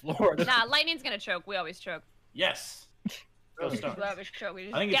goodness. Yeah. Florida. Nah, Lightning's gonna choke. We always choke. Yes. Go Stars. We always choke. We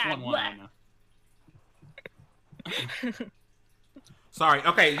just I think it's 1-1 right now. Sorry.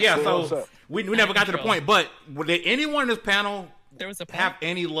 Okay. Yeah. So we never got to the point. But did anyone in this panel have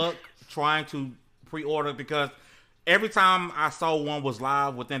any luck trying to pre-order? Because every time I saw one was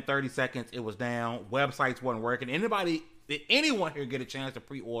live, within 30 seconds it was down. Websites wasn't working. Did anyone here get a chance to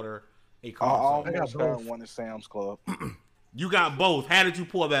pre-order a console? I got one at Sam's Club. You got both. How did you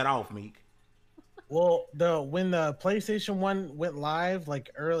pull that off, Meek? Well, when the PlayStation 1 went live, like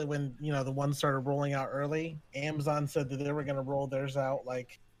early, when the one started rolling out early, Amazon said that they were going to roll theirs out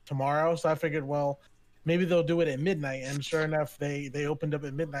like tomorrow. So I figured, well, maybe they'll do it at midnight. And sure enough, they opened up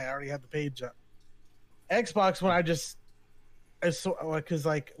at midnight. I already had the page up. Xbox, when because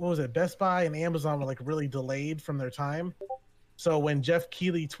like, what was it? Best Buy and Amazon were like really delayed from their time. So when Jeff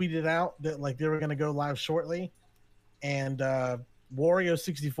Keighley tweeted out that like they were going to go live shortly, and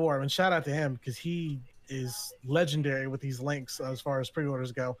Wario64, I mean, shout out to him because he is legendary with these links as far as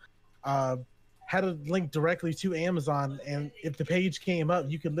pre-orders go. Had a link directly to Amazon, and if the page came up,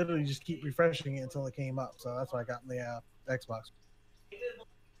 you could literally just keep refreshing it until it came up. So that's what I got in the Xbox.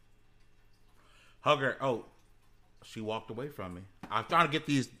 Hugger, oh, she walked away from me. I'm trying to get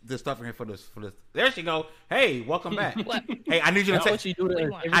this stuff in here for this. There she go. Hey, welcome back. What? Hey, I need you to take.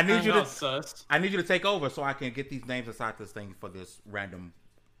 I need you to. Sus. I need you to take over so I can get these names inside this thing for this random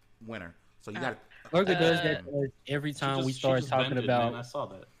winner. So you got. Burger does that every time we start talking about. Man, I saw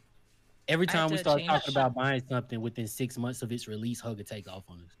that. Every time we start talking about buying something within 6 months of its release, Hugger take off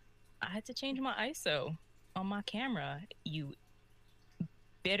on us. I had to change my ISO on my camera. You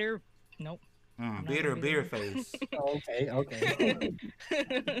bitter. Nope. Bitter face. Okay.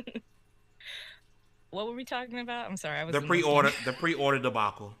 What were we talking about? I'm sorry. I was the pre-order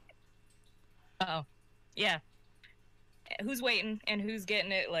debacle. Oh, yeah. Who's waiting and who's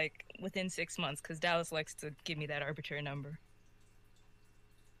getting it like within 6 months? Because Dallas likes to give me that arbitrary number.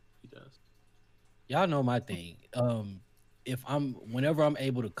 He does. Y'all know my thing. Whenever I'm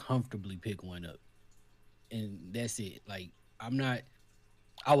able to comfortably pick one up, and that's it. Like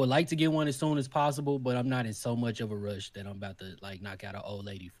I would like to get one as soon as possible, but I'm not in so much of a rush that I'm about to like knock out an old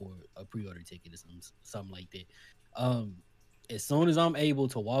lady for a pre-order ticket or something like that. As soon as I'm able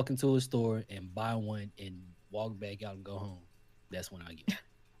to walk into a store and buy one and walk back out and go home, that's when I get it.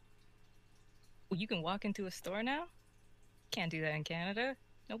 Well, you can walk into a store now? Can't do that in Canada.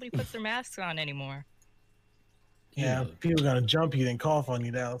 Nobody puts their masks on anymore. Yeah, people are gonna jump you and cough on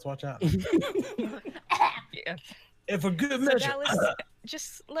you, Dallas. Watch out. Yeah. If a good measure. Dallas,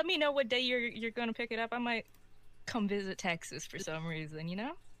 just let me know what day you're gonna pick it up. I might come visit Texas for some reason, you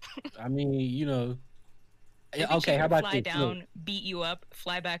know? I mean, Maybe okay, how about fly this? down, Look, beat you up,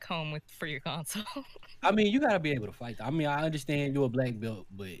 fly back home for your console. I mean, you gotta be able to fight. I mean, I understand you're a black belt,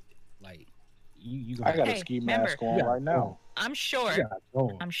 but like, you I got a ski mask on right now. I'm short.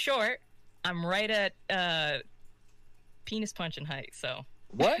 I'm right at penis punching height. So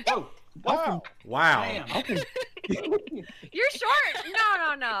what? Oh, Wow. You're short.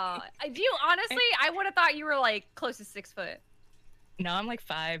 No. Honestly, I would have thought you were like close to 6 foot. no, I'm like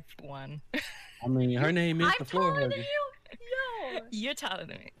 5'1". I mean, her name is I'm the floor taller than hugger. you. No. You're taller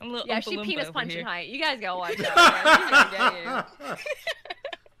than me. I'm a little. Yeah, Oompa she Loompa penis over punching here. height. You guys gotta watch that.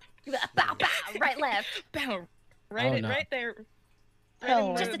 Bow, bow, right, left. Bow, Oh, right, no. right there.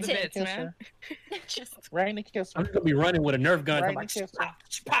 Oh, just a the tip. bits, man. Just Right in the kisser. I'm gonna be running with a Nerf gun. Right I'm in the like,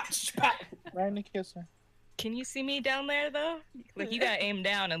 kisser. Right in the kisser. Can you see me down there though? Like you gotta aim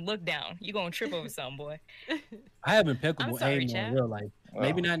down and look down. You gonna trip over something, boy. I have impeccable I'm sorry, aim in Chad. real life.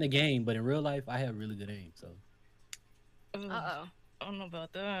 Maybe Oh. not in the game, but in real life, I have really good aim. So Ugh, Uh-oh. I don't know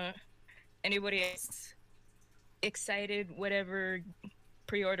about that. Anybody else excited? Whatever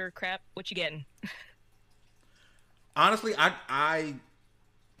pre-order crap. What you getting? Honestly, I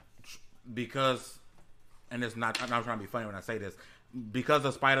because, and it's not. I'm not trying to be funny when I say this. Because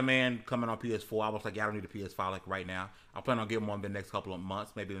of Spider-Man coming on PS4, I was like, yeah, I don't need a PS5 like right now. I plan on getting one in the next couple of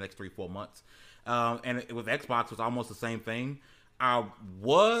months, maybe the next 3-4 months. And with Xbox, it was almost the same thing. I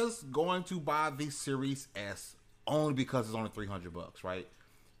was going to buy the Series S only because it's only $300, right?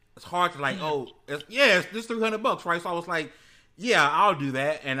 It's hard to like, it's just $300, right? So I was like, yeah, I'll do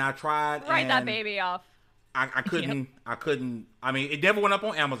that. And I tried. write that and baby off. I couldn't. I couldn't. I mean, it never went up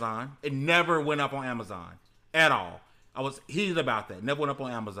on Amazon. It never went up on Amazon at all. I was heated about that. Never went up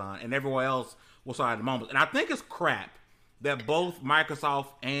on Amazon, and everywhere else was at the moment. And I think it's crap that both Microsoft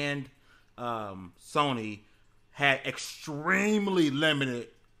and Sony had extremely limited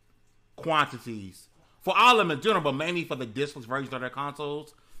quantities for all of them in general, but mainly for the discless versions of their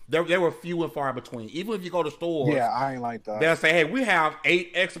consoles. They were few and far between. Even if you go to stores, Yeah, I ain't like that. they'll say, "Hey, we have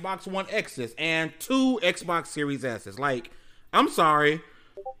 8 Xbox One X's and 2 Xbox Series S's." Like, I'm sorry,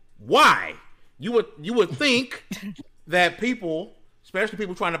 why? You would think that people, especially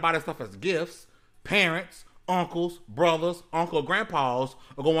people trying to buy this stuff as gifts, parents, uncles, brothers, uncle, grandpas,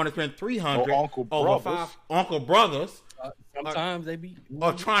 are going to want to spend $300 uncle over brothers. uncle brothers. sometimes they be.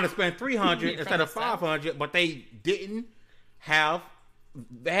 Or trying to spend $300 From instead of the South. $500, but they didn't have.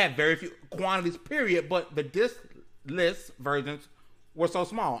 They had very few quantities, period. But the disc-less versions were so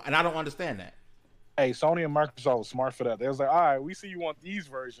small, and I don't understand that. Hey, Sony and Microsoft was smart for that. They was like, all right, we see you want these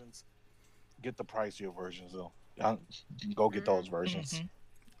versions. Get the pricier versions, though. Go get those versions. Mhm.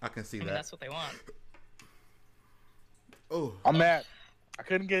 I can see I mean, that. that's what they want. Oh, I'm mad. I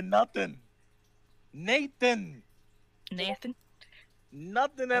couldn't get nothing. Nathan. Nathan.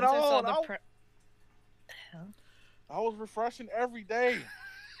 Nothing at Once I saw all. the hell? I was refreshing every day.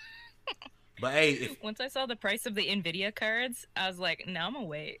 but hey, if, Once I saw the price of the Nvidia cards, I was like, "No, I'm gonna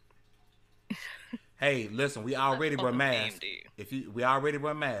wait." hey, listen, we already Oh, wear masks. AMD. We already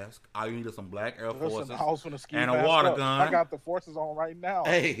wear masks. All you need is some black Air Forces. Listen, I was finna ski and a mask water up. gun. I got the forces on right now.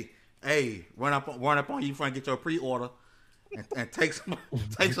 Hey, run up on you trying to get your pre-order and take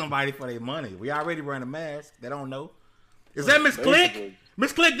somebody for their money. We already wearing a mask. They don't know. Is that Miss Click? Basically.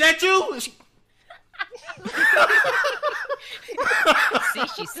 Miss Click, that you? See,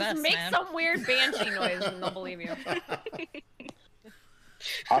 she's sus, Just make man. some weird banshee noise and they'll believe you.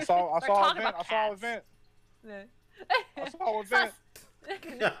 I saw Start talking event. about I saw cats. event. I I saw event.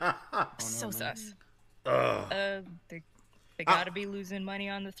 So sus. Ugh. They gotta be losing money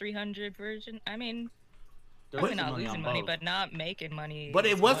on the 300 version. I mean, There's probably some not money on losing money, both. but not making money. But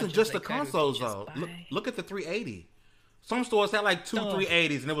it as wasn't much just as the they could if they consoles just though. buy- Look at the 380. Some stores had like two Oh.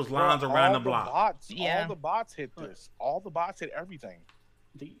 380s, and it was lines around the block. Yeah. All the bots hit this. All the bots hit everything.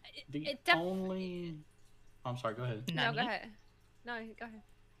 The It def- only. I'm sorry. Go ahead. No, Nani? go ahead. No, go ahead.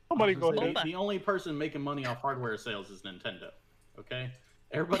 Somebody I was go gonna ahead. say, the only person making money off hardware sales is Nintendo. Okay,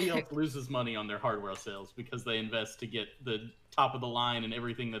 everybody else loses money on their hardware sales because they invest to get the top of the line and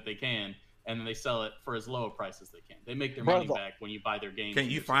everything that they can, and then they sell it for as low a price as they can. They make their money back when you buy their games. Can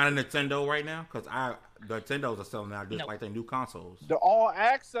you find a Nintendo right now? Because the Nintendos are selling out just like their new consoles. The all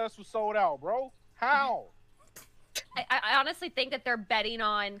access was sold out, bro. How? I honestly think that they're betting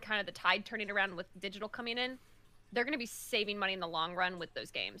on kind of the tide turning around with digital coming in. They're going to be saving money in the long run with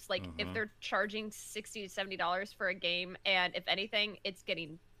those games. Like if they're charging $60 to $70 for a game, and if anything, it's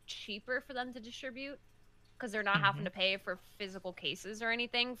getting cheaper for them to distribute because they're not having to pay for physical cases or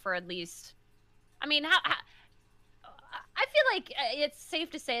anything for at least. I mean, I feel like it's safe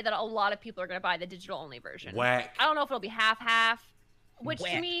to say that a lot of people are going to buy the digital only version. Whack. I don't know if it'll be half, which to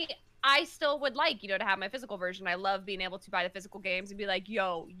Whack. me, I still would like, to have my physical version. I love being able to buy the physical games and be like,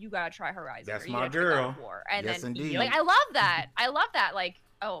 yo, you gotta try Horizon. That's or you my gotta try God girl. of War. And Yes, then, indeed. like, I love that. I love that. Like,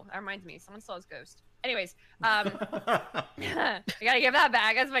 oh, that reminds me, someone still has Ghost. Anyways, I gotta give that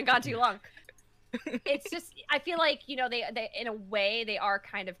back. It's been gone too long. It's just, I feel like, they in a way, they are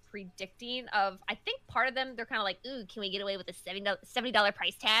kind of predicting of, I think part of them, they're kind of like, ooh, can we get away with a $70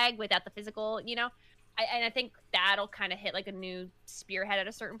 price tag without the physical, and I think that'll kind of hit like a new spearhead at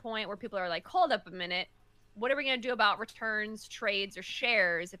a certain point where people are like, hold up a minute. What are we going to do about returns, trades, or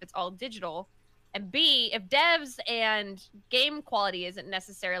shares if it's all digital? And B, if devs and game quality isn't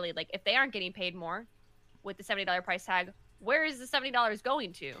necessarily, like, if they aren't getting paid more with the $70 price tag, where is the $70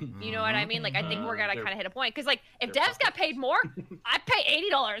 going to? You know what I mean? Like, I think we're going to kind of hit a point. Because, like, if devs got paid more, I'd pay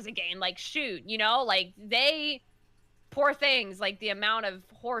 $80 a game. Like, shoot, like, they, poor things, like, the amount of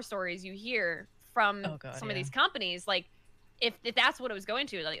horror stories you hear from some of these companies, like if that's what it was going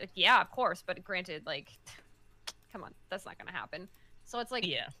to, like yeah, of course, but granted, like come on, that's not gonna happen. So it's like,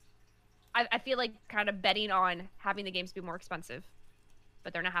 yeah, I feel like kind of betting on having the games be more expensive,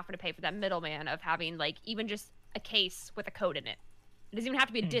 but they're not having to pay for that middleman of having like even just a case with a code in it. It doesn't even have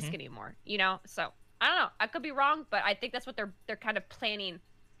to be a disc anymore, so I don't know, I could be wrong, but I think that's what they're kind of planning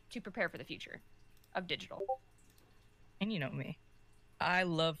to prepare for the future of digital. And you know me, I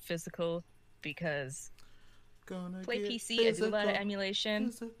love physical because play PC, I do a lot of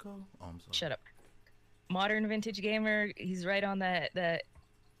emulation. Oh, I'm sorry. Shut up. Modern vintage gamer, he's right on that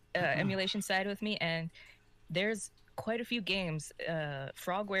emulation side with me, and there's quite a few games.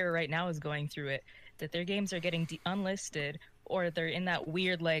 Frogware right now is going through it, that their games are getting unlisted, or they're in that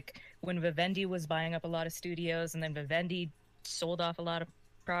weird, like when Vivendi was buying up a lot of studios, and then Vivendi sold off a lot of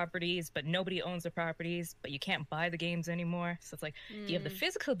properties, but nobody owns the properties, but you can't buy the games anymore. So it's like, you have the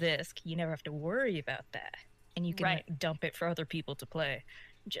physical disc, you never have to worry about that, and you can like, dump it for other people to play.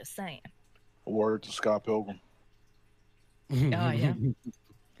 Just saying. Word to Scott Pilgrim. Oh yeah.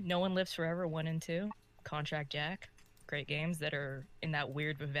 No One Lives Forever 1 and 2, Contract Jack, great games that are in that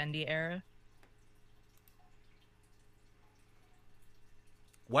weird Vivendi era.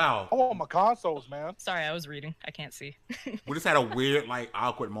 Wow. I want my consoles, man. Sorry, I was reading. I can't see. We just had a weird, like,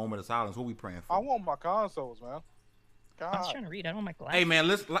 awkward moment of silence. What we praying for? I want my consoles, man. God. I was trying to read. I don't have my glasses. Hey, man,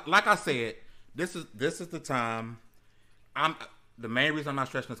 like I said, this is the time. The main reason I'm not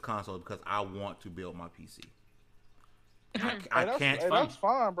stressing this console is because I want to build my PC. I can't. That's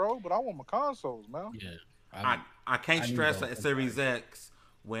fine, bro. But I want my consoles, man. Yeah. I can't stress a Series X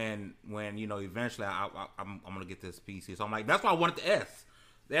when eventually I'm gonna get this PC. So I'm like, that's why I wanted the S.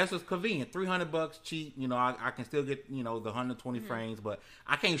 The S is convenient, $300 cheap. I can still get the 120 frames, but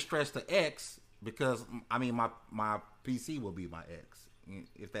I can't stress the X because I mean my PC will be my X,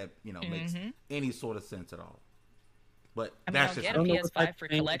 if that makes any sort of sense at all. But I mean, that's I'll just get a PS5 for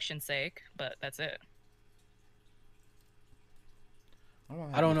collection's sake, but that's it.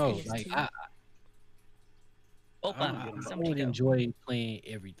 I don't know. Like I Somebody would go. enjoy playing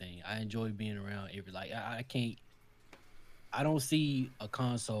everything. I enjoy being around I can't. I don't see a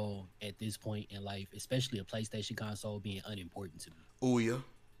console at this point in life, especially a PlayStation console, being unimportant to me. Ouya.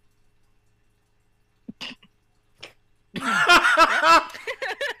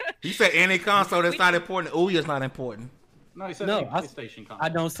 He said any console that's not important. Ouya's not important. No, he said PlayStation console. I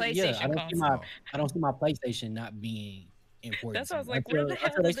don't see. I don't see my PlayStation not being important. That's why I was like, where the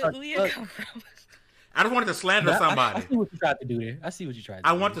hell did the Ouya come from? I just wanted to slander somebody. I see what you tried to do there. I see what you tried to do.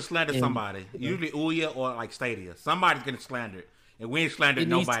 I want to slander somebody. Usually Ouya or like Stadia. Somebody's getting slandered. And we ain't slandered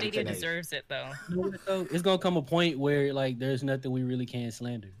nobody Stadia today. deserves it, though. It's going to come a point where, like, there's nothing we really can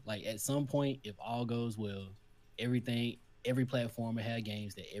slander. Like, at some point, if all goes well, every platform will have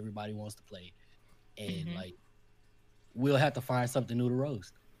games that everybody wants to play. And, like, we'll have to find something new to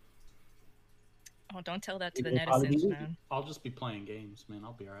roast. Oh, don't tell that to the netizens, man. I'll just be playing games, man.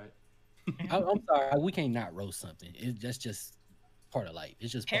 I'll be all right. I'm sorry. We can't not roast something. That's just part of life.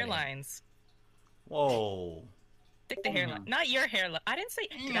 It's just hairlines. Whoa. Stick the hairline. Not your hairline. I didn't say.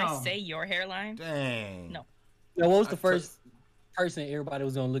 Did I say your hairline? Dang. No. What was the first person everybody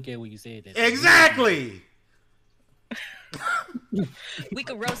was gonna look at when you said that? Exactly. We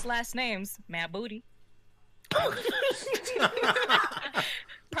could roast last names. Matt Booty.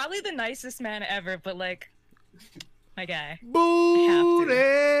 Probably the nicest man ever, but like, my guy. Booty.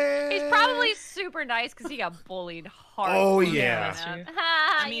 He's probably super nice because he got bullied hard. Oh yeah.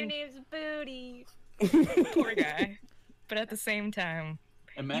 Ha! Your name's Booty. Poor guy. But at the same time,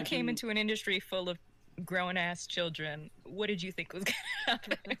 you came into an industry full of grown-ass children. What did you think was gonna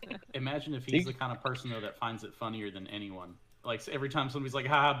happen? Imagine if he's the kind of person though that finds it funnier than anyone. Like every time somebody's like,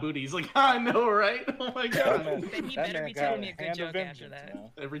 "Ha ha, Booty," he's like, "I know, right?" Oh my god. Then he better be telling me a good joke after that.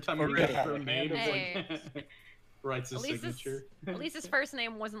 Every time he gets her name, it's like writes his signature. At least his first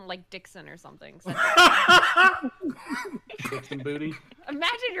name wasn't like Dixon or something. So. Dixon Booty.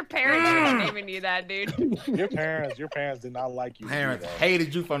 Imagine your parents naming you that, dude. Your parents did not like you. Parents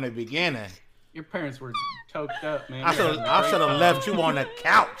hated you from the beginning. Your parents were toked up, man. I should have left you on the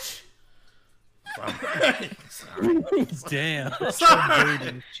couch. Damn.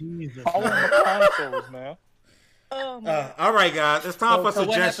 Sorry. Jesus. All of the consoles, man. Oh my. All right, guys. It's time for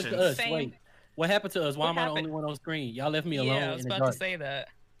suggestions. What happened to us? Why am I the only one on screen? Y'all left me alone. Yeah, I was about to say that.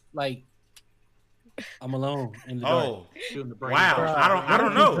 Like, I'm alone in the dark. Oh, wow. I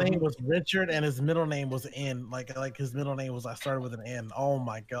don't know. His name was Richard, and his middle name was N. Like his middle name was. I started with an N. Oh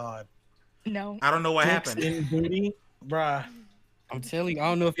my god. No. I don't know what happened. In Booty, bruh. I'm telling you, I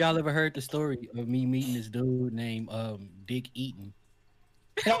don't know if y'all ever heard the story of me meeting this dude named Dick Eaton.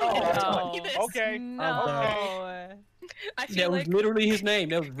 Oh, okay. No. That was literally his name.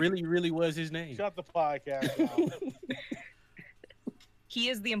 That really was his name. Shut the podcast down. He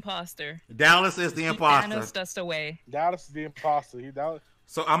is the imposter. Dallas is the imposter. Thanos dust away. Dallas is the imposter.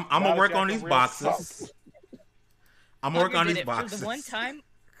 So I'm gonna work on these boxes. I'm gonna work on these boxes. For the one time,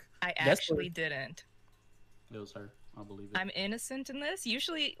 I actually didn't. It was her. I believe it. I'm innocent in this.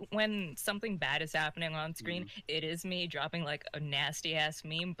 Usually when something bad is happening on screen, it is me dropping like a nasty ass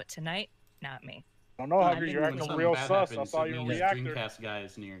meme, but tonight, not me. I don't know how you're acting real sus. I saw your reactor. Dreamcast guy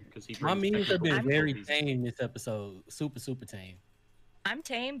is near because he. My memes have been very tame this episode. Super tame. I'm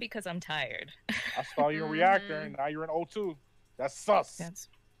tame because I'm tired. I saw your reactor, and now you're in O2. That's sus.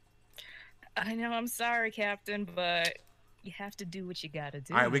 I know. I'm sorry, Captain, but you have to do what you gotta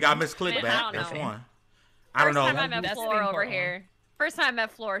do. All right, we got Miss Click back. That's one. I don't know. First time I met Flora over here. First time I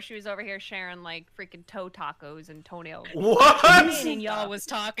met Flora, she was over here sharing like freaking toe tacos and toenails. What? And y'all was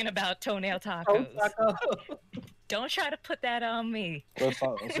talking about toenail tacos. Don't try to put that on me.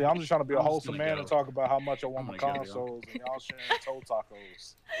 Listen, see, I'm just trying to be a wholesome man and talk about how much I want my consoles, and y'all sharing toe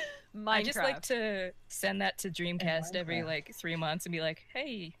tacos. I just like to send that to Dreamcast every like 3 months and be like,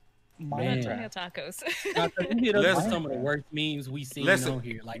 hey. Toenail tacos. That's some of the worst memes we seen on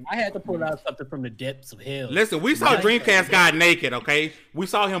here. Like I had to pull out something from the depths of hell. Listen, we saw Dreamcast guy naked. Okay, we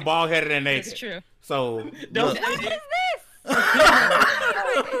saw him bald headed and naked. That's true. So what is this?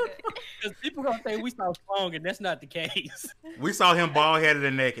 Because people gonna say we saw Strong, and that's not the case. We saw him bald headed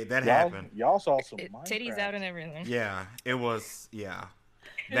and naked. That happened. Y'all saw some titties out and everything. Yeah, it was. Yeah.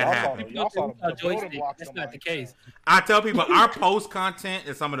 That happened. That's not the case. I tell people our post content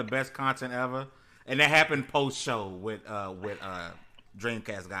is some of the best content ever, and that happened post show with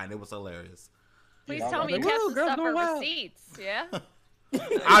Dreamcast guy, and it was hilarious. Please tell me you kept the stuff for receipts. Yeah.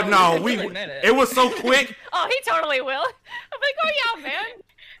 I know it was so quick. Oh, he totally will. I'm like, oh yeah, man.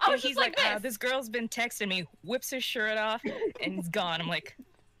 I was he's just like this girl's been texting me, whips his shirt off, and he's gone. I'm like,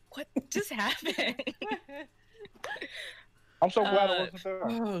 what just happened? I'm so glad it wasn't there.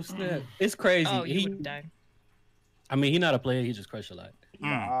 Oh snap! It's crazy. Oh, he would die. I mean, he's not a player. He just crushed a lot.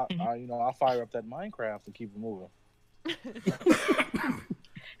 I fire up that Minecraft and keep it moving.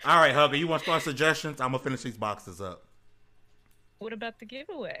 All right, Hugger, you want to start suggestions? I'm gonna finish these boxes up. What about the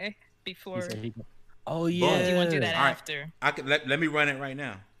giveaway before? Oh yeah. Do you want to do that after? I could let me run it right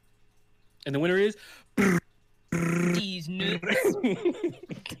now. And the winner is. Do These noobs.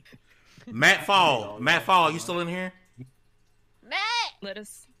 Matt Fall. Matt Fall, are you still in here? Matt! Let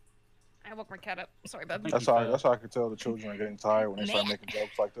us. I woke my cat up. Sorry, bub. That's how I can tell the children are getting tired when they start making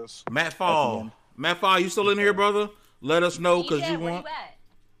jokes like this. Matt Fall. Matt Fall, you still in here, brother? Let us know because you want.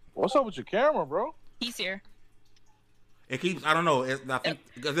 What's up with your camera, bro? He's here. It keeps. I don't know. I think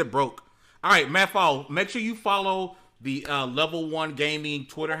because it broke. All right, Matt Fall. Make sure you follow the Level 1 Gaming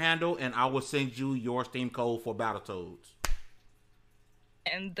Twitter handle, and I will send you your Steam code for Battletoads.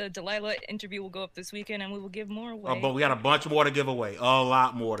 And the Delilah interview will go up this weekend, and we will give more away. But we got a bunch more to give away. A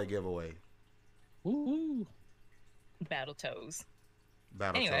lot more to give away. Woo! Battletoads.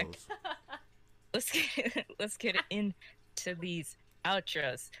 Anyway, let's get into these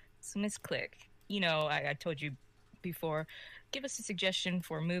outros. So, Miss Click, you know, I told you before, give us a suggestion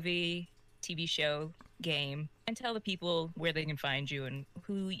for a movie, TV show, game, and tell the people where they can find you and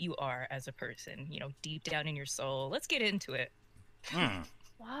who you are as a person, you know, deep down in your soul. Let's get into it.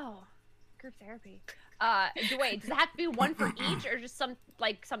 Wow. Group therapy. Wait, does it have to be one for each or just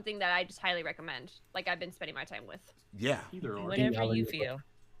something that I just highly recommend? Like I've been spending my time with. Yeah. Either or. Whatever you feel.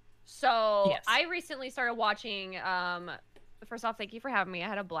 So yes. I recently started watching first off, thank you for having me. I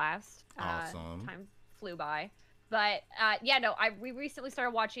had a blast. Awesome. Time flew by. But we recently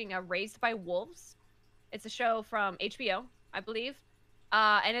started watching Raised by Wolves. It's a show from HBO, I believe.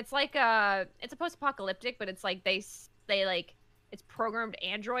 And it's like it's a post-apocalyptic, but it's like they like it's programmed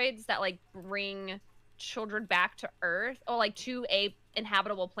androids that like bring children back to Earth or like to a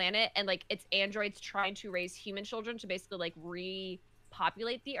inhabitable planet, and like it's androids trying to raise human children to basically like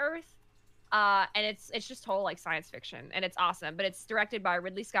repopulate the Earth. And it's just total like science fiction, and it's awesome. But it's directed by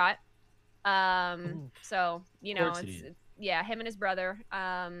Ridley Scott. So you know it's him and his brother.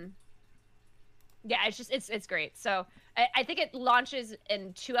 Yeah, it's great. So I think it launches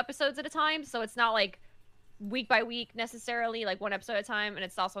in 2 episodes at a time, so it's not like week by week necessarily, like 1 episode at a time, and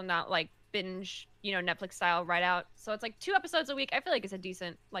it's also not like binge, you know, Netflix style right out. So it's like 2 episodes a week. I feel like it's a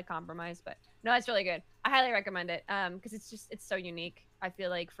decent like compromise, but no, it's really good. I highly recommend it because it's so unique. I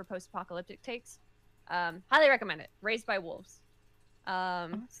feel like for post-apocalyptic takes, highly recommend it. Raised by Wolves.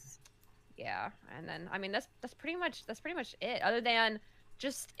 Yeah, and then I mean that's pretty much it. Other than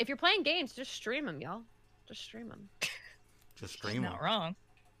just if you're playing games, just stream them, y'all. Just stream them. Just stream them. Not wrong.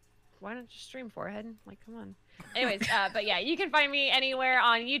 Why not just stream Forehead? Like, come on. Anyways, but yeah, you can find me anywhere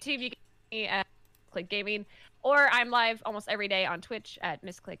on YouTube. You can find me at Click Gaming, or I'm live almost every day on Twitch at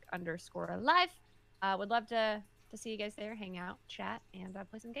MissClick_live. Would love to see you guys there, hang out, chat, and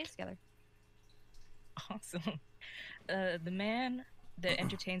play some games together. Awesome. The man that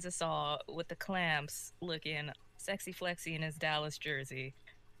entertains us all with the clamps looking sexy flexy in his Dallas jersey.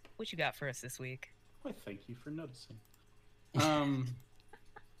 What you got for us this week? Well, thank you for noticing.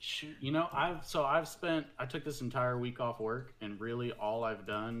 Shoot, you know, I took this entire week off work, and really all I've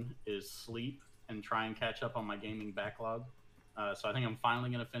done is sleep and try and catch up on my gaming backlog. So I think I'm finally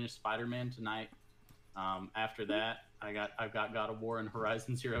gonna finish Spider-Man tonight. After that, I've got God of War and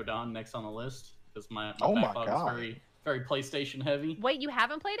Horizon Zero Dawn next on the list because my backlog is very, very PlayStation heavy. Wait, you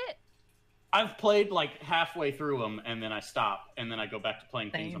haven't played it? I've played like halfway through them, and then I stop, and then I go back to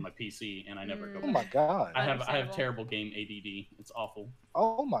playing things on my PC, and I never go back. Oh my god! I have terrible game ADD. It's awful.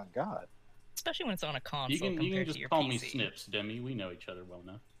 Oh my god! Especially when it's on a console. You can just to call PC. me Snips, Demi. We know each other well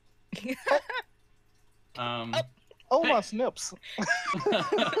enough. My Snips.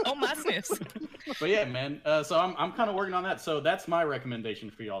 Oh my Snips. But yeah, man. So I'm kind of working on that. So that's my recommendation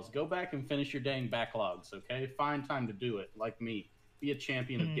for y'all: is go back and finish your dang backlogs. Okay, find time to do it, like me. Be a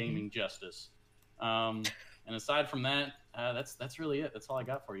champion of gaming justice. And aside from that, that's really it. That's all I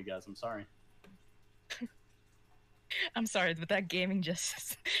got for you guys. I'm sorry. I'm sorry, but that gaming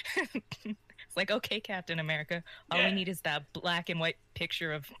justice. It's like, okay, Captain America. All we need is that black and white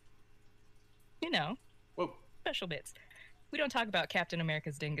picture of, you know, special bits. We don't talk about Captain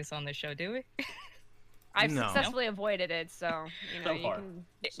America's dingus on this show, do we? I've successfully avoided it, so you know you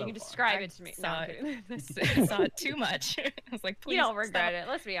can describe it to me. Saw it too much. I was like, please. You don't regret it.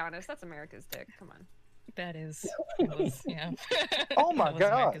 Let's be honest. That's America's dick. Come on. That is. Yeah. Oh my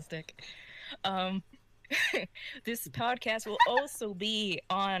god. America's dick. This podcast will also be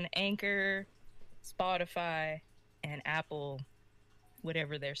on Anchor, Spotify, and Apple,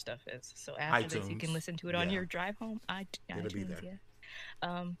 whatever their stuff is. So after this, you can listen to it on your drive home. It'll be there.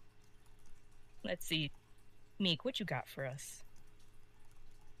 Yeah. Let's see. Meek, what you got for us?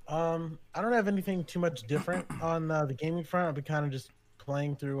 I don't have anything too much different on the gaming front. I've been kind of just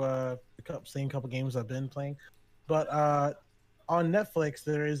playing through the same couple games I've been playing. But on Netflix,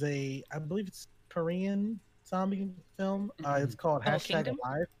 there is I believe it's Korean zombie film. It's called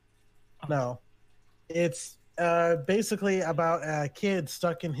 #Alive. No, it's Basically about a kid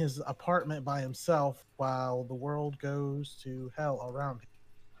stuck in his apartment by himself while the world goes to hell around him.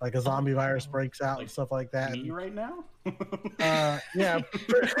 Like a zombie virus breaks out and stuff like that. Me right now? Yeah,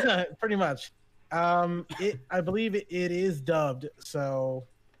 pretty much. I believe it is dubbed. So,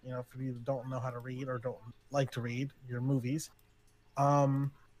 for you that don't know how to read or don't like to read your movies,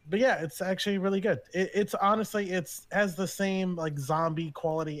 but yeah, it's actually really good. It's honestly, has the same like zombie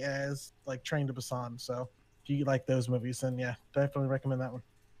quality as like Train to Busan. So if you like those movies, then yeah, definitely recommend that one.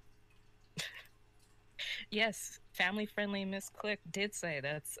 Yes, family-friendly Miss Click did say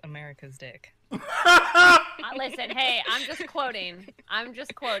that's America's dick. Listen, hey, I'm just quoting.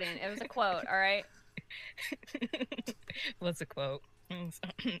 It was a quote, all right? What's a quote?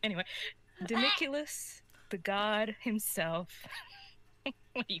 Anyway, Demiculus, the god himself.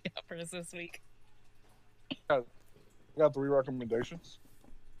 What do you got for us this week? I got 3 recommendations.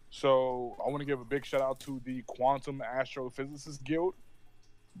 So I want to give a big shout out to the Quantum Astrophysicists Guild.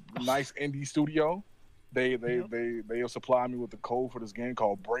 Nice indie studio. They'll supply me with the code for this game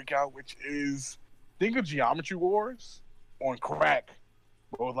called Breakout, which is, think of Geometry Wars on crack,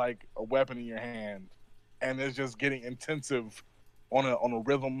 but with like a weapon in your hand, and it's just getting intensive on a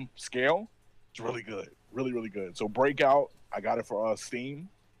rhythm scale. It's really good, really really good. So Breakout, I got it for Steam,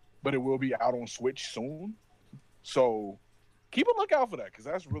 but it will be out on Switch soon. So keep a lookout for that because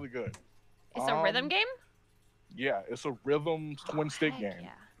that's really good. It's a rhythm game? Yeah, it's a rhythm twin stick game.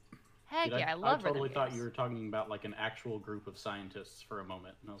 Yeah. Heck yeah, I love totally rhythm thought games. you were talking about like an actual group of scientists for a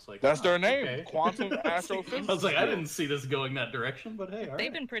moment, and I was like, That's their name, okay. Quantum Astrophysicists. I was like, I didn't see this going that direction, but hey, all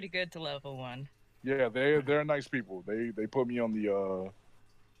They've right. been pretty good to level 1. Yeah, they're nice people. They put me on the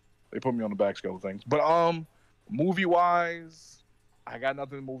back scale of things. But movie wise, I got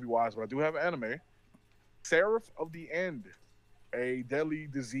nothing movie wise, but I do have an anime. Seraph of the End. A deadly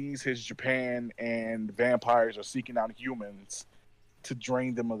disease hits Japan, and vampires are seeking out humans to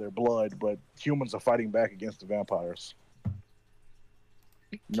drain them of their blood, but humans are fighting back against the vampires.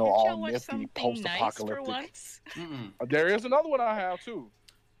 All nifty post-apocalyptic. Nice There is another one I have too.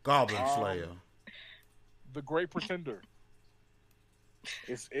 Goblin Slayer. The Great Pretender.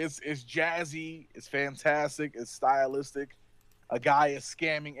 It's jazzy. It's fantastic. It's stylistic. A guy is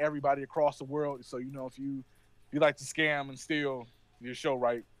scamming everybody across the world. So if you like to scam and steal, your show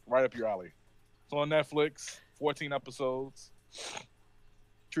right up your alley. It's on Netflix. 14 episodes.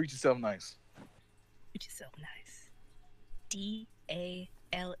 Treat yourself nice. Treat yourself nice.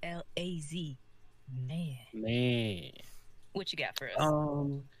 DALLAZ. Man. What you got for us?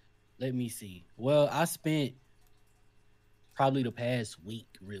 Let me see. Well, I spent probably the past week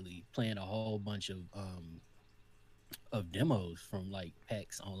really playing a whole bunch of demos from like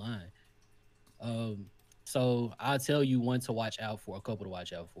PAX Online. So I'll tell you one to watch out for, a couple to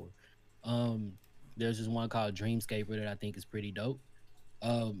watch out for. There's this one called Dreamscaper that I think is pretty dope.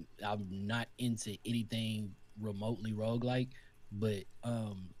 I'm not into anything remotely roguelike, but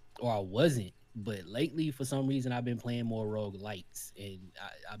or I wasn't, but lately for some reason I've been playing more roguelites and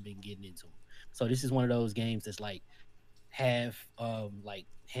I've been getting into them. So this is one of those games that's like half like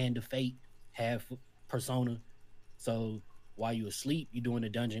Hand of Fate, half Persona. So while you're asleep, you're doing the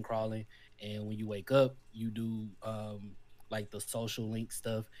dungeon crawling, and when you wake up, you do like the social link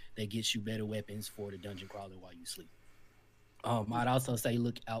stuff that gets you better weapons for the dungeon crawling while you sleep. I'd also say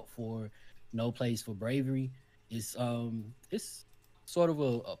look out for No Place for Bravery. It's sort of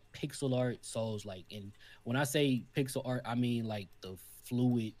a pixel art Souls like, and when I say pixel art, I mean like the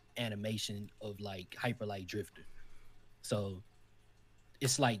fluid animation of like Hyper Light Drifter. So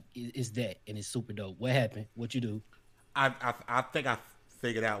it's like it's that, and it's super dope. What happened? What you do? I think I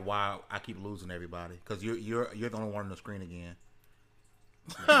figured out why I keep losing everybody, because you're the only one on the screen again.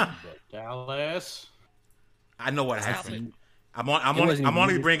 Dallas. I know what happened. I'm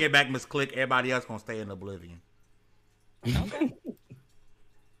only bringing back Miss Click. Everybody else gonna stay in oblivion. Okay.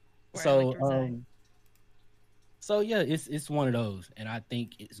 So yeah, it's one of those, and I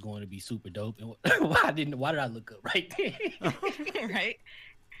think it's going to be super dope. And why did I look up right there? Right.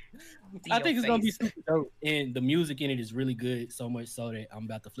 I think it's gonna be super dope, and the music in it is really good. So much so that I'm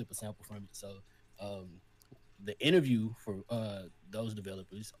about to flip a sample from it. So, the interview for those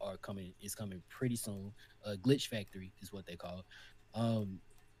developers is coming pretty soon. Glitch Factory is what they call,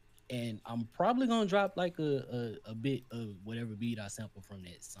 and I'm probably gonna drop like a bit of whatever beat I sample from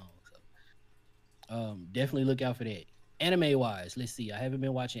that song. So, definitely look out for that. Anime wise, let's see. I haven't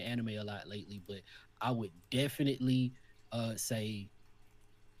been watching anime a lot lately, but I would definitely say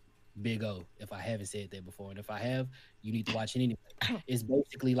Big O if I haven't said that before, and if I have, you need to watch it anyway. It's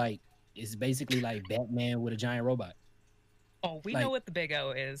basically like Batman with a giant robot. Oh, we know what the Big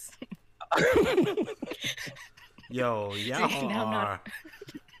O is. Yo, y'all See, now I'm are.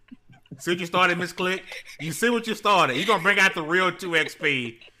 See what you started, Miss Click? You see what you started. You're gonna bring out the real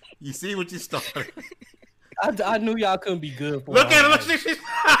 2XP. You see what you started. I knew y'all couldn't be good for Look at her.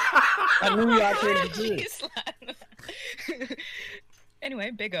 I knew y'all couldn't be good.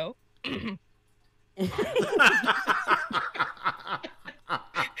 Anyway, Big O.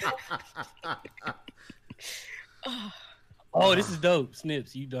 Oh, this is dope.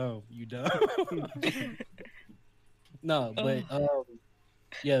 Snips, you dumb. No, but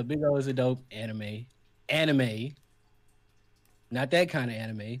yeah, Big O is a dope anime. Not that kind of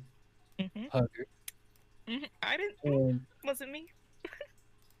anime. Hugger. I didn't. Wasn't me.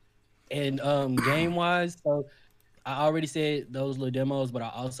 And game wise, so I already said those little demos, but I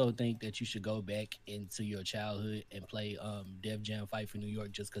also think that you should go back into your childhood and play Def Jam Fight for New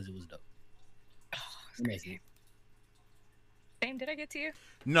York just because it was dope. Oh, crazy. Same, did I get to you?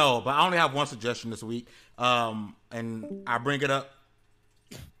 No, but I only have one suggestion this week. And I bring it up.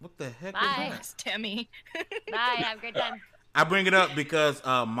 What the heck is that? It's Timmy. Bye. Have a great time. I bring it up because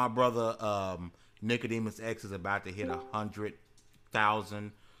my brother Nicodemus X is about to hit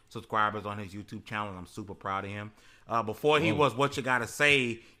 100,000 subscribers on his YouTube channel, and I'm super proud of him. Before he was What You Gotta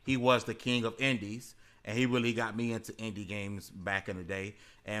Say, he was the king of indies, and he really got me into indie games back in the day.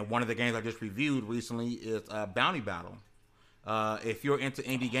 And one of the games I just reviewed recently is Bounty Battle. If you're into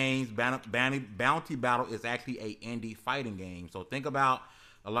indie games, Bounty Battle is actually a indie fighting game. So think about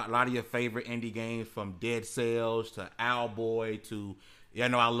a lot of your favorite indie games, from Dead Cells to Owlboy to, I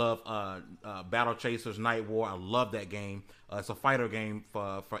love Battle Chasers Night War. I love that game. It's a fighter game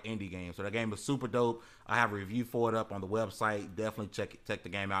for indie games. So that game is super dope. I have a review for it up on the website. Definitely check the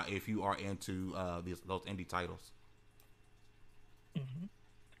game out if you are into those indie titles. Mm-hmm.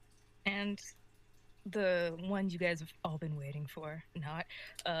 And the one you guys have all been waiting for,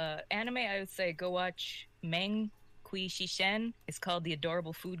 anime, I would say go watch Meng Kui Shishen. It's called The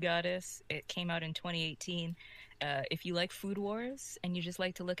Adorable Food Goddess. It came out in 2018. If you like Food Wars and you just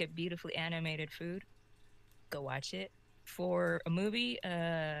like to look at beautifully animated food, go watch it. For a movie,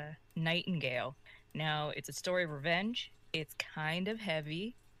 Nightingale. Now, it's a story of revenge. It's kind of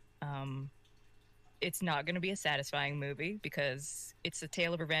heavy. It's not going to be a satisfying movie because it's a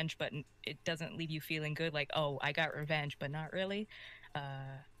tale of revenge, but it doesn't leave you feeling good, like, oh, I got revenge, but not really.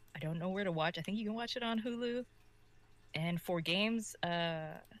 I don't know where to watch. I think you can watch it on Hulu. And for games,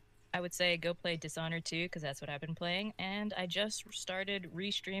 I would say go play Dishonored 2 because that's what I've been playing. And I just started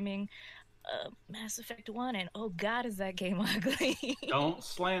restreaming Mass Effect 1, and oh god, is that game ugly. Don't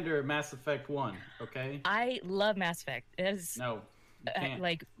slander Mass Effect 1, okay? I love Mass Effect. No, you can't.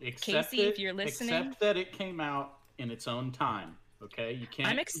 Like, accept Casey, it, if you're listening, accept that it came out in its own time, okay? You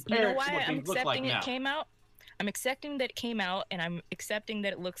can't. You know why I'm accepting it came out? I'm accepting that it came out, and I'm accepting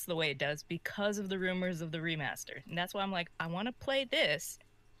that it looks the way it does because of the rumors of the remaster. And that's why I'm like, I want to play this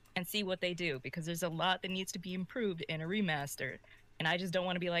and see what they do, because there's a lot that needs to be improved in a remaster. And I just don't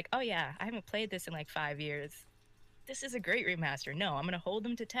want to be like, oh yeah, I haven't played this in like 5 years. This is a great remaster. No, I'm going to hold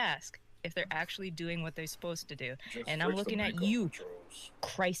them to task if they're actually doing what they're supposed to do. And I'm looking at you,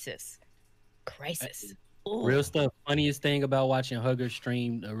 Crisis. Ooh. Real stuff. Funniest thing about watching Hugger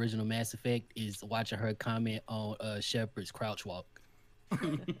stream the original Mass Effect is watching her comment on Shepard's crouch walk.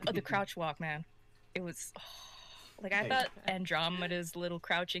 The crouch walk, man. It was... like, I thought Andromeda's little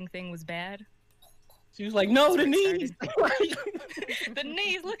crouching thing was bad. She was like, no, the knees. The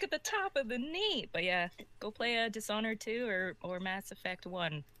knees, look at the top of the knee. But yeah, go play Dishonored 2 or Mass Effect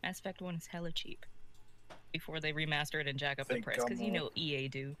 1. Mass Effect 1 is hella cheap before they remaster it and jack up the price, because you know EA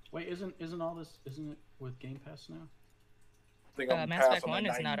do. Wait, isn't all this, isn't it with Game Pass now? I think Mass Effect 1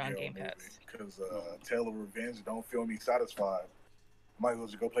 is not on Game Pass. Because Tale of Revenge don't feel me satisfied. Might as well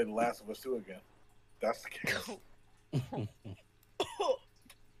just go play The Last of Us 2 again. That's the case.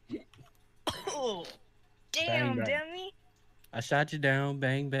 Oh, damn, Bang, bang. Demi. I shot you down,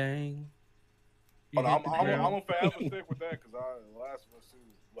 bang, bang. I'm gonna forever stick with that because The Last of Us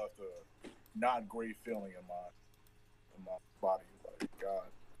 2 left a not great feeling in my body. Like, God,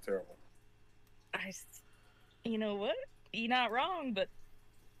 terrible. You know what? You're not wrong, but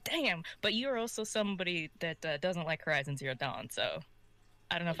damn. But you're also somebody that doesn't like Horizon Zero Dawn, so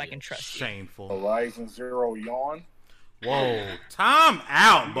I don't know if I can trust you. Shameful. Horizon Zero Yawn. Whoa, time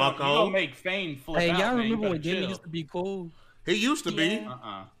out, Bucko. You don't make Fane flip out. Hey, y'all man. remember when Jimmy Jimmy used to be cool? He used to be.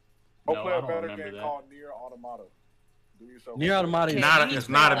 Go No, play I a don't better remember game that. called Nier Automata. Do yourself Nier Automata is It's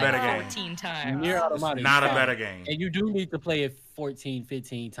not a like better game. 14 times. Nier Automata is Not a fine. better game. And you do need to play it 14,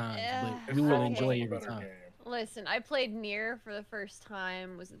 15 times, but you will enjoy every time. Listen, I played Nier for the first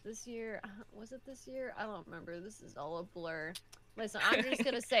time. Was it this year? I don't remember. This is all a blur. Listen, I'm just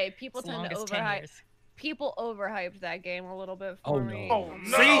gonna say people tend to overhype. People overhyped that game a little bit for me. Oh,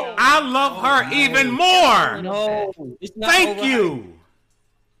 no. See, I love her even more. No, it's not Thank you.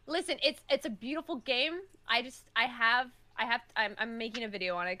 Listen, it's a beautiful game. I'm making a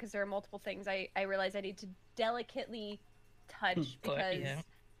video on it because there are multiple things I realize I need to delicately touch because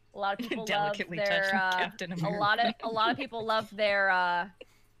a lot of people love their a lot of people love their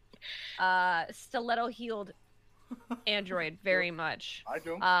stiletto heeled Android very much. I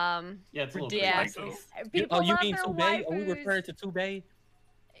do. Yeah, it's a little people you love mean their Tubei? Are we waifus. referring to Tubei?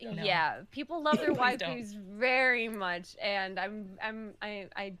 No. Yeah, people love their Please don't. waifus very much, and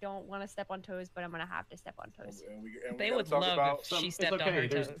I don't want to step on toes, but I'm gonna have to step on toes. They would love if she stepped on her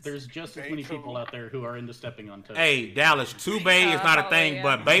toes. There's just as many people out there who are into stepping on toes. Hey, Dallas, Tubei is not a thing,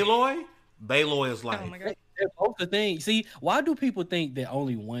 but Baloy is like. Oh my god. They're both the thing. See, why do people think that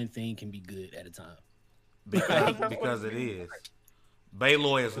only one thing can be good at a time? Because it is.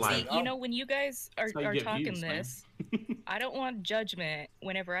 Baloy is like. See, you know, when you guys are get talking views, this, I don't want judgment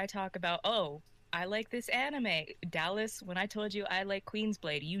whenever I talk about, oh, I like this anime. Dallas, when I told you I like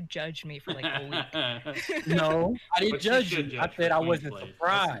Queensblade, you judged me for like a week. No, I didn't But you judge should you. judge I said for I wasn't Queensblade.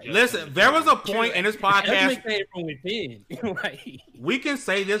 surprised. Listen, there was a point in this podcast. It from within. Right. We can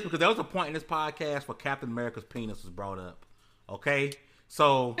say this because there was a point in this podcast where Captain America's penis was brought up. Okay?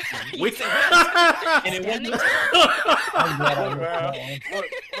 So, we can. And it wasn't.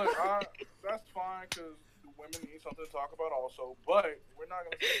 Look, that's fine because the women need something to talk about also. But we're not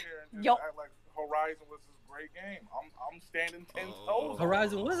going to sit here and just act like Horizon was this great game. I'm standing 10 toes.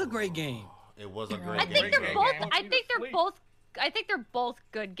 Horizon was a great game. It was a great I think game. they're both. I think they're both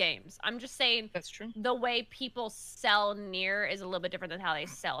good games. I'm just saying That's true. the way people sell Nier is a little bit different than how they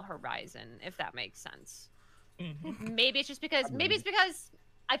sell Horizon, if that makes sense. Mm-hmm. Maybe it's just because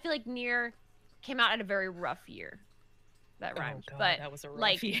I feel like Nier came out at a very rough year. That rhymed, God, but that was a rough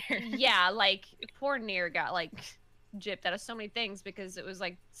like year. yeah, like poor Nier got like gypped out of so many things because it was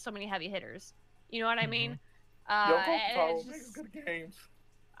like so many heavy hitters. You know what I mean? Yo, good games.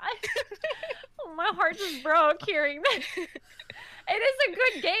 My heart just broke hearing that. It is a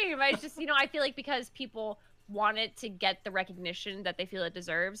good game. I just, I feel like because people want it to get the recognition that they feel it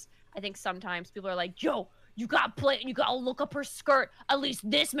deserves, I think sometimes people are like, yo, you gotta play it, you gotta look up her skirt at least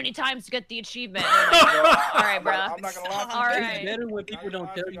this many times to get the achievement. Like, all right, bro. I'm not gonna lie. All right. It's better when people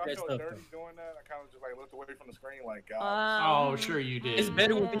don't tell you that stuff. Dirty doing that. I kind of just like looked away from the screen like, God. Oh, sure you did. It's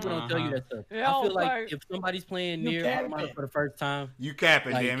better when people don't tell you that stuff. Yeah, I feel like right. if somebody's playing Nier Automata for the first time, You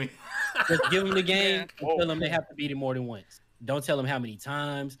capping, Like- damn it. just give them the game Yeah. and tell them they have to beat it more than once. Don't tell them how many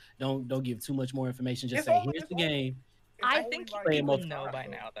times. Don't give too much more information. Just say, here's the game. I think play you it will multiple know times, by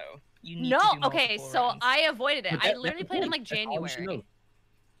though. now, though. You need No, to do okay, multiple so runs. I avoided it. But I that's literally the played it in point. like That's all you should January. know.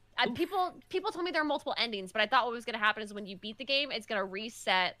 People told me there are multiple endings, but I thought what was gonna happen is when you beat the game, it's gonna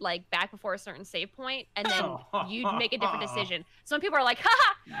reset like back before a certain save point, and then you make a different decision. So when people are like,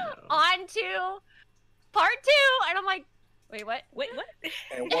 haha, on to part 2, and I'm like, wait, what? Wait, what?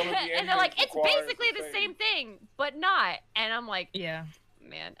 And one of the And they're like, endings it's requires basically the the same thing, but not. And I'm like, Yeah.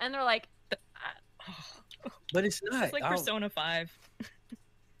 man. And they're like, But it's not. It's like I don't- Persona 5.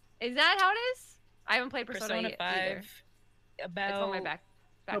 is that how it is? I haven't played Persona, Persona yet 5. either. About It's on my back.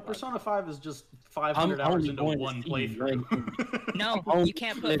 No, backlog. Persona 5 is just I'm 500 hours only into going to one see playthrough. No, Oh, you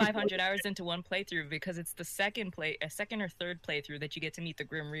can't put let's- 500 hours into one playthrough because it's the second or third playthrough that you get to meet the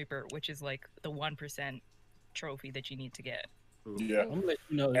Grim Reaper, which is like the 1% trophy that you need to get. Yeah. I'm gonna let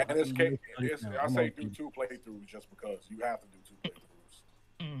you know. And it's, I I'm say on do 2 playthroughs just because you have to do 2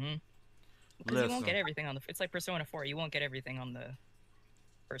 playthroughs. Mm-hmm. Because you won't Listen. get everything on the. It's like Persona 4. You won't get everything on the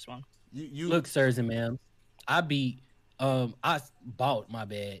first one. You Look, sirs and ma'ams, I bought my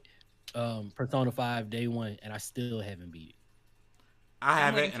bad Persona 5 day 1, and I still haven't beat it. I I'm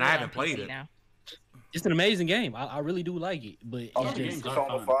haven't, waiting and for I it haven't on played PC it. now. It's an amazing game. I really do like it, but I'm it's the just games are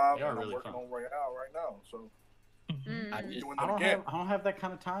Persona fun. 5, They are and I'm really working fun. on Royale right now, so Mhm. I I'm just doing I it don't again. have that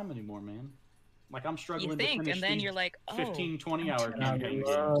kind of time anymore, man. Like I'm struggling You to think, finish and then these you're like, oh, 15, 20-hour I campaigns.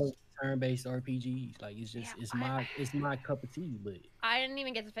 love turn-based RPGs. Like it's just Yeah, it's my cup of tea. But I didn't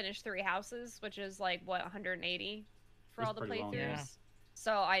even get to finish 3 Houses, which is like what 180 for That's all the pretty playthroughs. long. Yeah.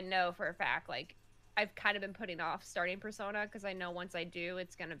 So I know for a fact, like I've kind of been putting off starting Persona because I know once I do,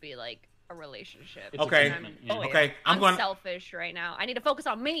 it's gonna be like a relationship. It's a Okay. commitment, yeah. Oh, yeah. Okay, I'm going. selfish right now. I need to focus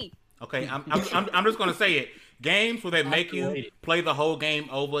on me. Okay, I'm just gonna say it. Games where they make you Overrated. play the whole game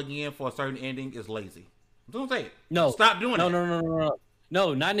over again for a certain ending is lazy. I'm just gonna say it. no, Stop doing no, it.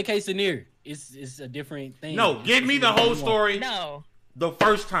 no, not in the case of Nier. It's a different thing. No, give me the whole story No. the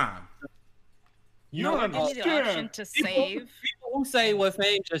first time. You No, know what? Give me the option to save. People who say what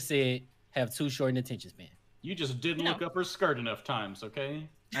Fame just said have too short an attention span. You just didn't look up her skirt enough times, okay?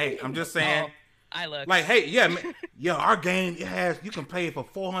 Hey, I'm just saying. Oh, I look. Like, hey, yeah, man, yeah, our game you can play it for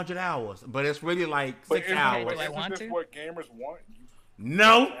 400 hours, but it's really like 6 hours. Do I want to? What gamers want?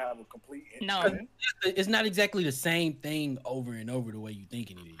 No. To have a complete No. It's not exactly the same thing over and over the way you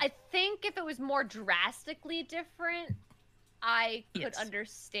think it is. I think if it was more drastically different, I could Yes.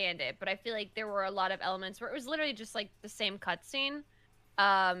 understand it. But I feel like there were a lot of elements where it was literally just like the same cutscene.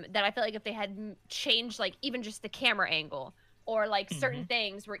 That I feel like if they had changed like even just the camera angle or like certain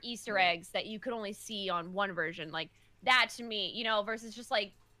things were Easter eggs that you could only see on one version, like that to me, you know, versus just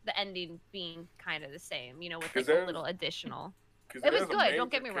like the ending being kind of the same, you know, with like a little additional. It was good.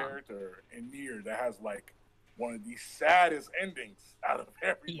 Don't get me wrong. Character in Nier that has like one of the saddest endings out of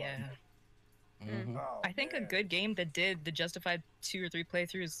everybody. Yeah. Oh, I think a man. good game that did the justified 2 or 3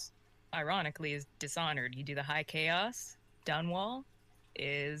 playthroughs, ironically, is Dishonored. You do the high chaos, Dunwall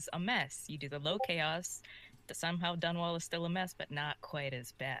is a mess. You do the low chaos, somehow Dunwall is still a mess, but not quite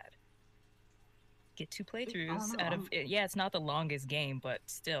as bad. Get 2 playthroughs out of it. Yeah, it's not the longest game, but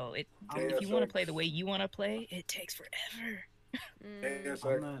still, if you want to play the way you want to play, it takes forever. I'm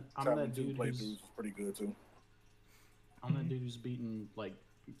that dude playthroughs who's was pretty good too. I'm that dude who's beaten like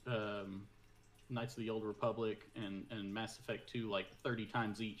Knights of the Old Republic and Mass Effect 2 like 30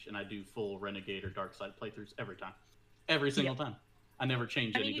 times each, and I do full Renegade or Dark Side playthroughs every time, every single time. I never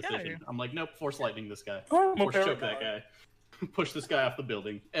change any decision. I'm like, nope, Force Lightning this guy, Force choke that guy, push this guy off the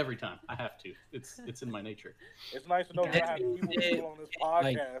building every time. I have to. It's in my nature. It's nice to know that I have evil people on this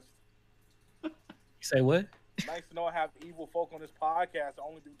podcast. You say what? Nice to know I have evil folk on this podcast that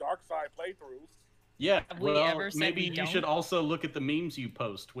only do Dark Side playthroughs. Yeah, Have we well, ever said maybe we you don't? should also look at the memes you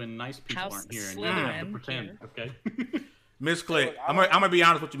post when nice people House aren't here and you don't have to Slytherin pretend. here. Okay. Miss Click, I'm gonna be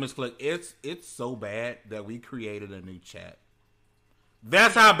honest with you, Miss Click. It's so bad that we created a new chat.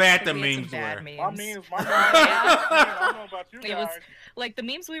 That's how bad the We had some memes bad were. memes. My memes, I don't know about you It guys. was like the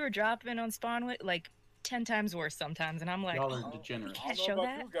memes we were dropping on Spawn with like 10 times worse sometimes, and I'm like, Y'all are oh, degenerates. can't I show don't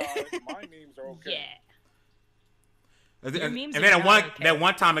know that. about you guys. My memes are okay. Yeah. And Your then memes and are then not okay. that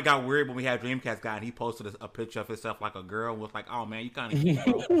one time it got weird when we had Dreamcast guy and he posted a picture of himself like a girl and was like, "Oh man, you kind of cute,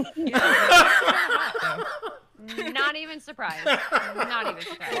 bro." Not even surprised. Not even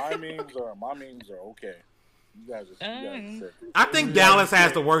surprised. My memes are okay. You guys are sick. I think Dallas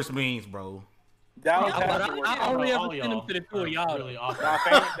has the worst memes, bro. Dallas I has the worst. only All ever send them to the two of y'all. Really awful. Nah,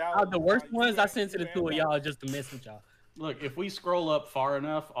 thank you, Dallas. The worst Nah, ones you I sent to the and two of Dallas. y'all just to mess with y'all. Look, if we scroll up far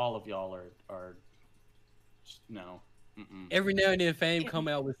enough, all of y'all are no. Mm-mm. Every now and then, Fame come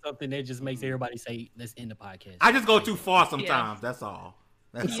out with something that just makes everybody say, "Let's end the podcast." I just go too far sometimes. That's all.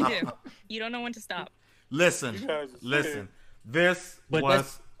 That's You all. do. You don't know when to stop. Listen, You guys are listen. This But was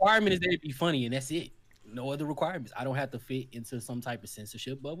that's requirement is that it be funny, and that's it. No other requirements. I don't have to fit into some type of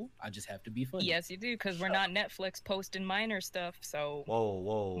censorship bubble. I just have to be funny. Yes, you do, because we're not Netflix posting minor stuff. So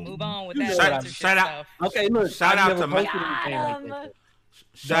whoa. move on with You that know what censorship shout out- stuff. Okay, look. Shout I out never to my- posted anything like that.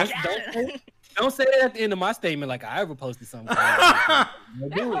 Shout- Don't say that at the end of my statement like I ever posted something.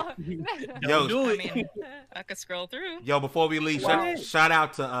 Don't do it. Yo, Don't do I it. mean, I could scroll through. Yo, before we leave, Wow. shout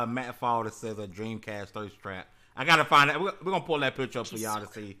out to Matt Fall that says a Dreamcast thirst trap. I gotta find that. We're gonna pull that picture up for y'all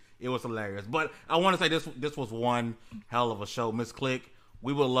to see. It was hilarious. But I want to say this was one hell of a show, Miss Click.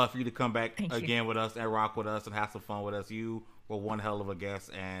 We would love for you to come back Thank you. again with us and rock with us and have some fun with us. You were one hell of a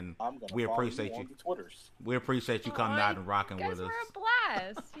guest, and I'm gonna we follow appreciate you. you. On the Twitters. We appreciate you coming out and rocking You guys with us. were a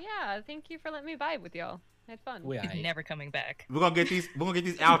blast. Yeah, thank you for letting me vibe with y'all. I had fun. We He's aight. never coming back. We're gonna get these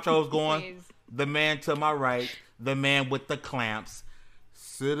outros going. Please. The man to my right, the man with the clamps,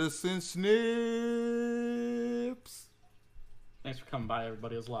 Citizen Snips. Thanks for coming by,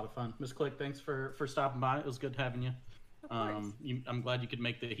 everybody. It was a lot of fun. Miss Click, thanks for stopping by. It was good having you. I'm glad you could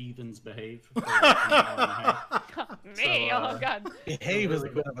make the heathens behave. For an hour and a half. Me? So, Oh god. Behave is a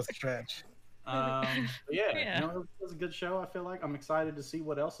really bit of a stretch. But yeah, Yeah. You know, it was a good show. I feel like I'm excited to see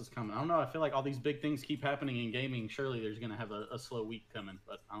what else is coming. I don't know. I feel like all these big things keep happening in gaming. Surely there's going to have a slow week coming,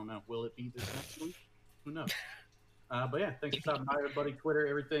 but I don't know. Will it be this next week? Who knows? But yeah, thanks for stopping by, everybody. Twitter,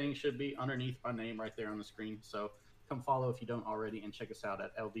 everything should be underneath my name right there on the screen. So come follow if you don't already, and check us out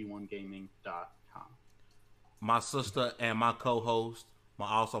at ld1gaming.com. My sister and my co-host, my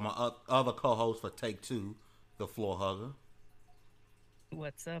other co-host for Take Two, the Floor Hugger.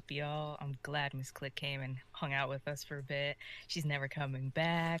 What's up, y'all? I'm glad Miss Click came and hung out with us for a bit. She's never coming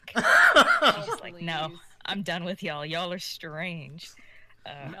back. She's just like, no, Please. I'm done with y'all. Y'all are strange.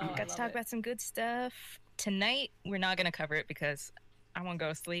 No, I got to love talk it. about some good stuff. Tonight, we're not going to cover it because I want to go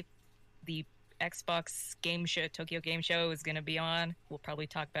to sleep. The Xbox game show, Tokyo Game Show is going to be on. We'll probably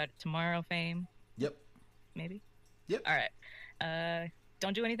talk about it tomorrow, Fame. Yep. Maybe. Yep. All right.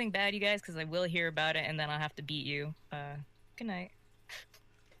 Don't do anything bad, you guys, because I will hear about it, and then I'll have to beat you. Good night.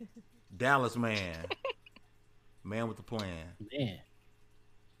 Dallas man. Man with the plan. Man.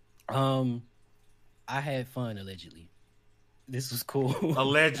 I had fun, allegedly. This was cool.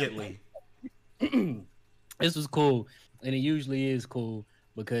 Allegedly. This was cool. And it usually is cool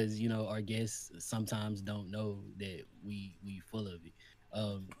because, our guests sometimes don't know that we full of it.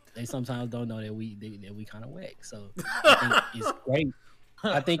 They sometimes don't know that we kind of whack. So I think it's great.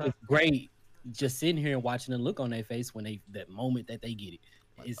 I think it's great just sitting here and watching the look on their face when that moment that they get it.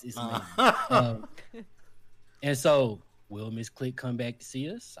 It's amazing. And so, will Miss Click come back to see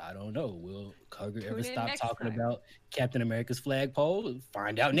us? I don't know. Will Kugger ever stop talking about Captain America's flagpole?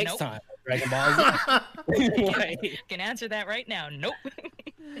 Find out next time. Dragon Ball Z. Can answer that right now. Nope.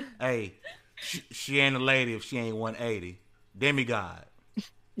 Hey, she ain't a lady if she ain't 180. Demigod.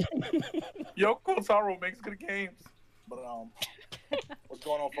 Yoko Taro makes good games. But what's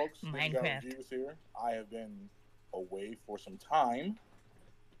going on, folks? Minecraft. Reviews here. I have been away for some time.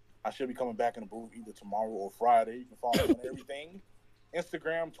 I should be coming back in the booth either tomorrow or Friday. You can follow me on everything.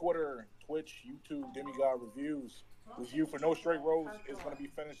 Instagram, Twitter, Twitch, YouTube, Demigod Reviews. Review for No Straight Roads is going to be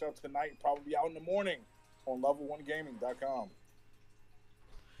finished up tonight, probably out in the morning on level1gaming.com.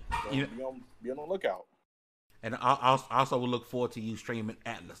 So be on the lookout. And I also will look forward to you streaming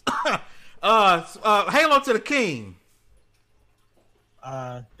Atlas. Halo to the King.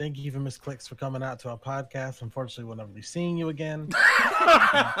 Thank you for Miss Clicks for coming out to our podcast. Unfortunately, we'll never be seeing you again.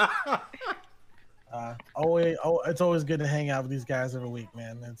 It's always good to hang out with these guys every week,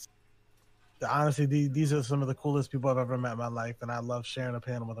 man. Honestly, these are some of the coolest people I've ever met in my life, and I love sharing a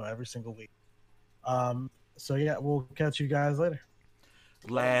panel with them every single week. So yeah, we'll catch you guys later.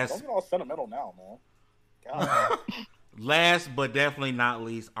 Don't get all sentimental now, man. God. Last but definitely not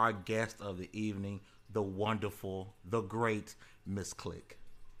least, our guest of the evening, the wonderful, the great Miss Click.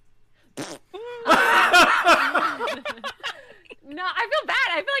 No, I feel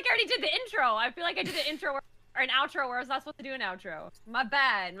bad. I feel like I already did the intro. I feel like I did the intro or an outro where I was not supposed to do an outro. My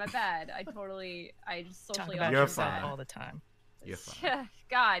bad. I just socially talk about You're yourself fine. all the time. You're fine.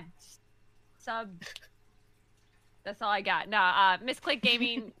 God, that's all I got. No, Miss Click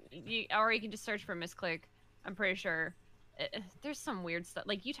Gaming, or you can just search for Miss Click. I'm pretty sure. There's some weird stuff.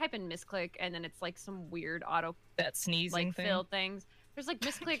 Like you type in Miss Click and then it's like some weird auto that sneezing thing. fill things. There's like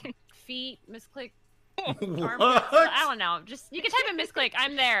Miss Click feet, Miss Click What? I don't know. Just you can type in Miss Click.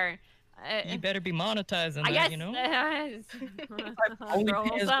 I'm there. You better be monetizing I that, guess, you know?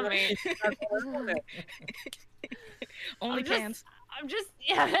 Only cans. I'm just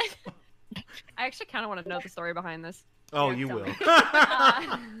yeah. I actually kind of want to know the story behind this. Oh, Yeah, you tell will. me.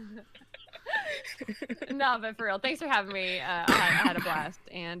 No, but for real, thanks for having me. I had a blast,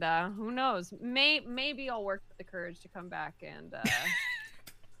 and who knows? Maybe I'll work with the courage to come back and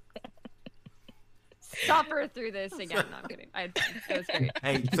suffer through this again. No, I'm kidding. I had fun. It was great.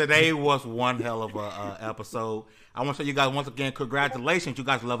 Hey, today was one hell of a episode. I want to say you guys once again, congratulations. You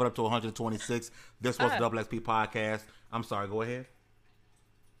guys leveled up to 126. This was the Double XP podcast. I'm sorry. Go ahead.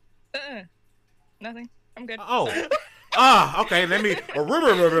 Nothing. I'm good. Oh. Okay. Let me.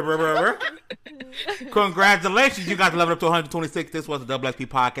 Congratulations, you guys leveled up to 126. This was the Double XP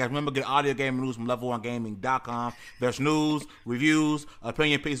podcast. Remember, get audio gaming news from level1gaming.com. There's news, reviews,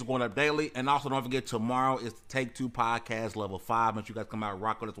 opinion pieces going up daily, and also don't forget tomorrow is the Take Two podcast level 5. Make sure you guys come out and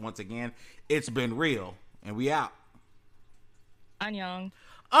rock with us once again. It's been real, and we out. Annyeong.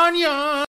 Annyeong.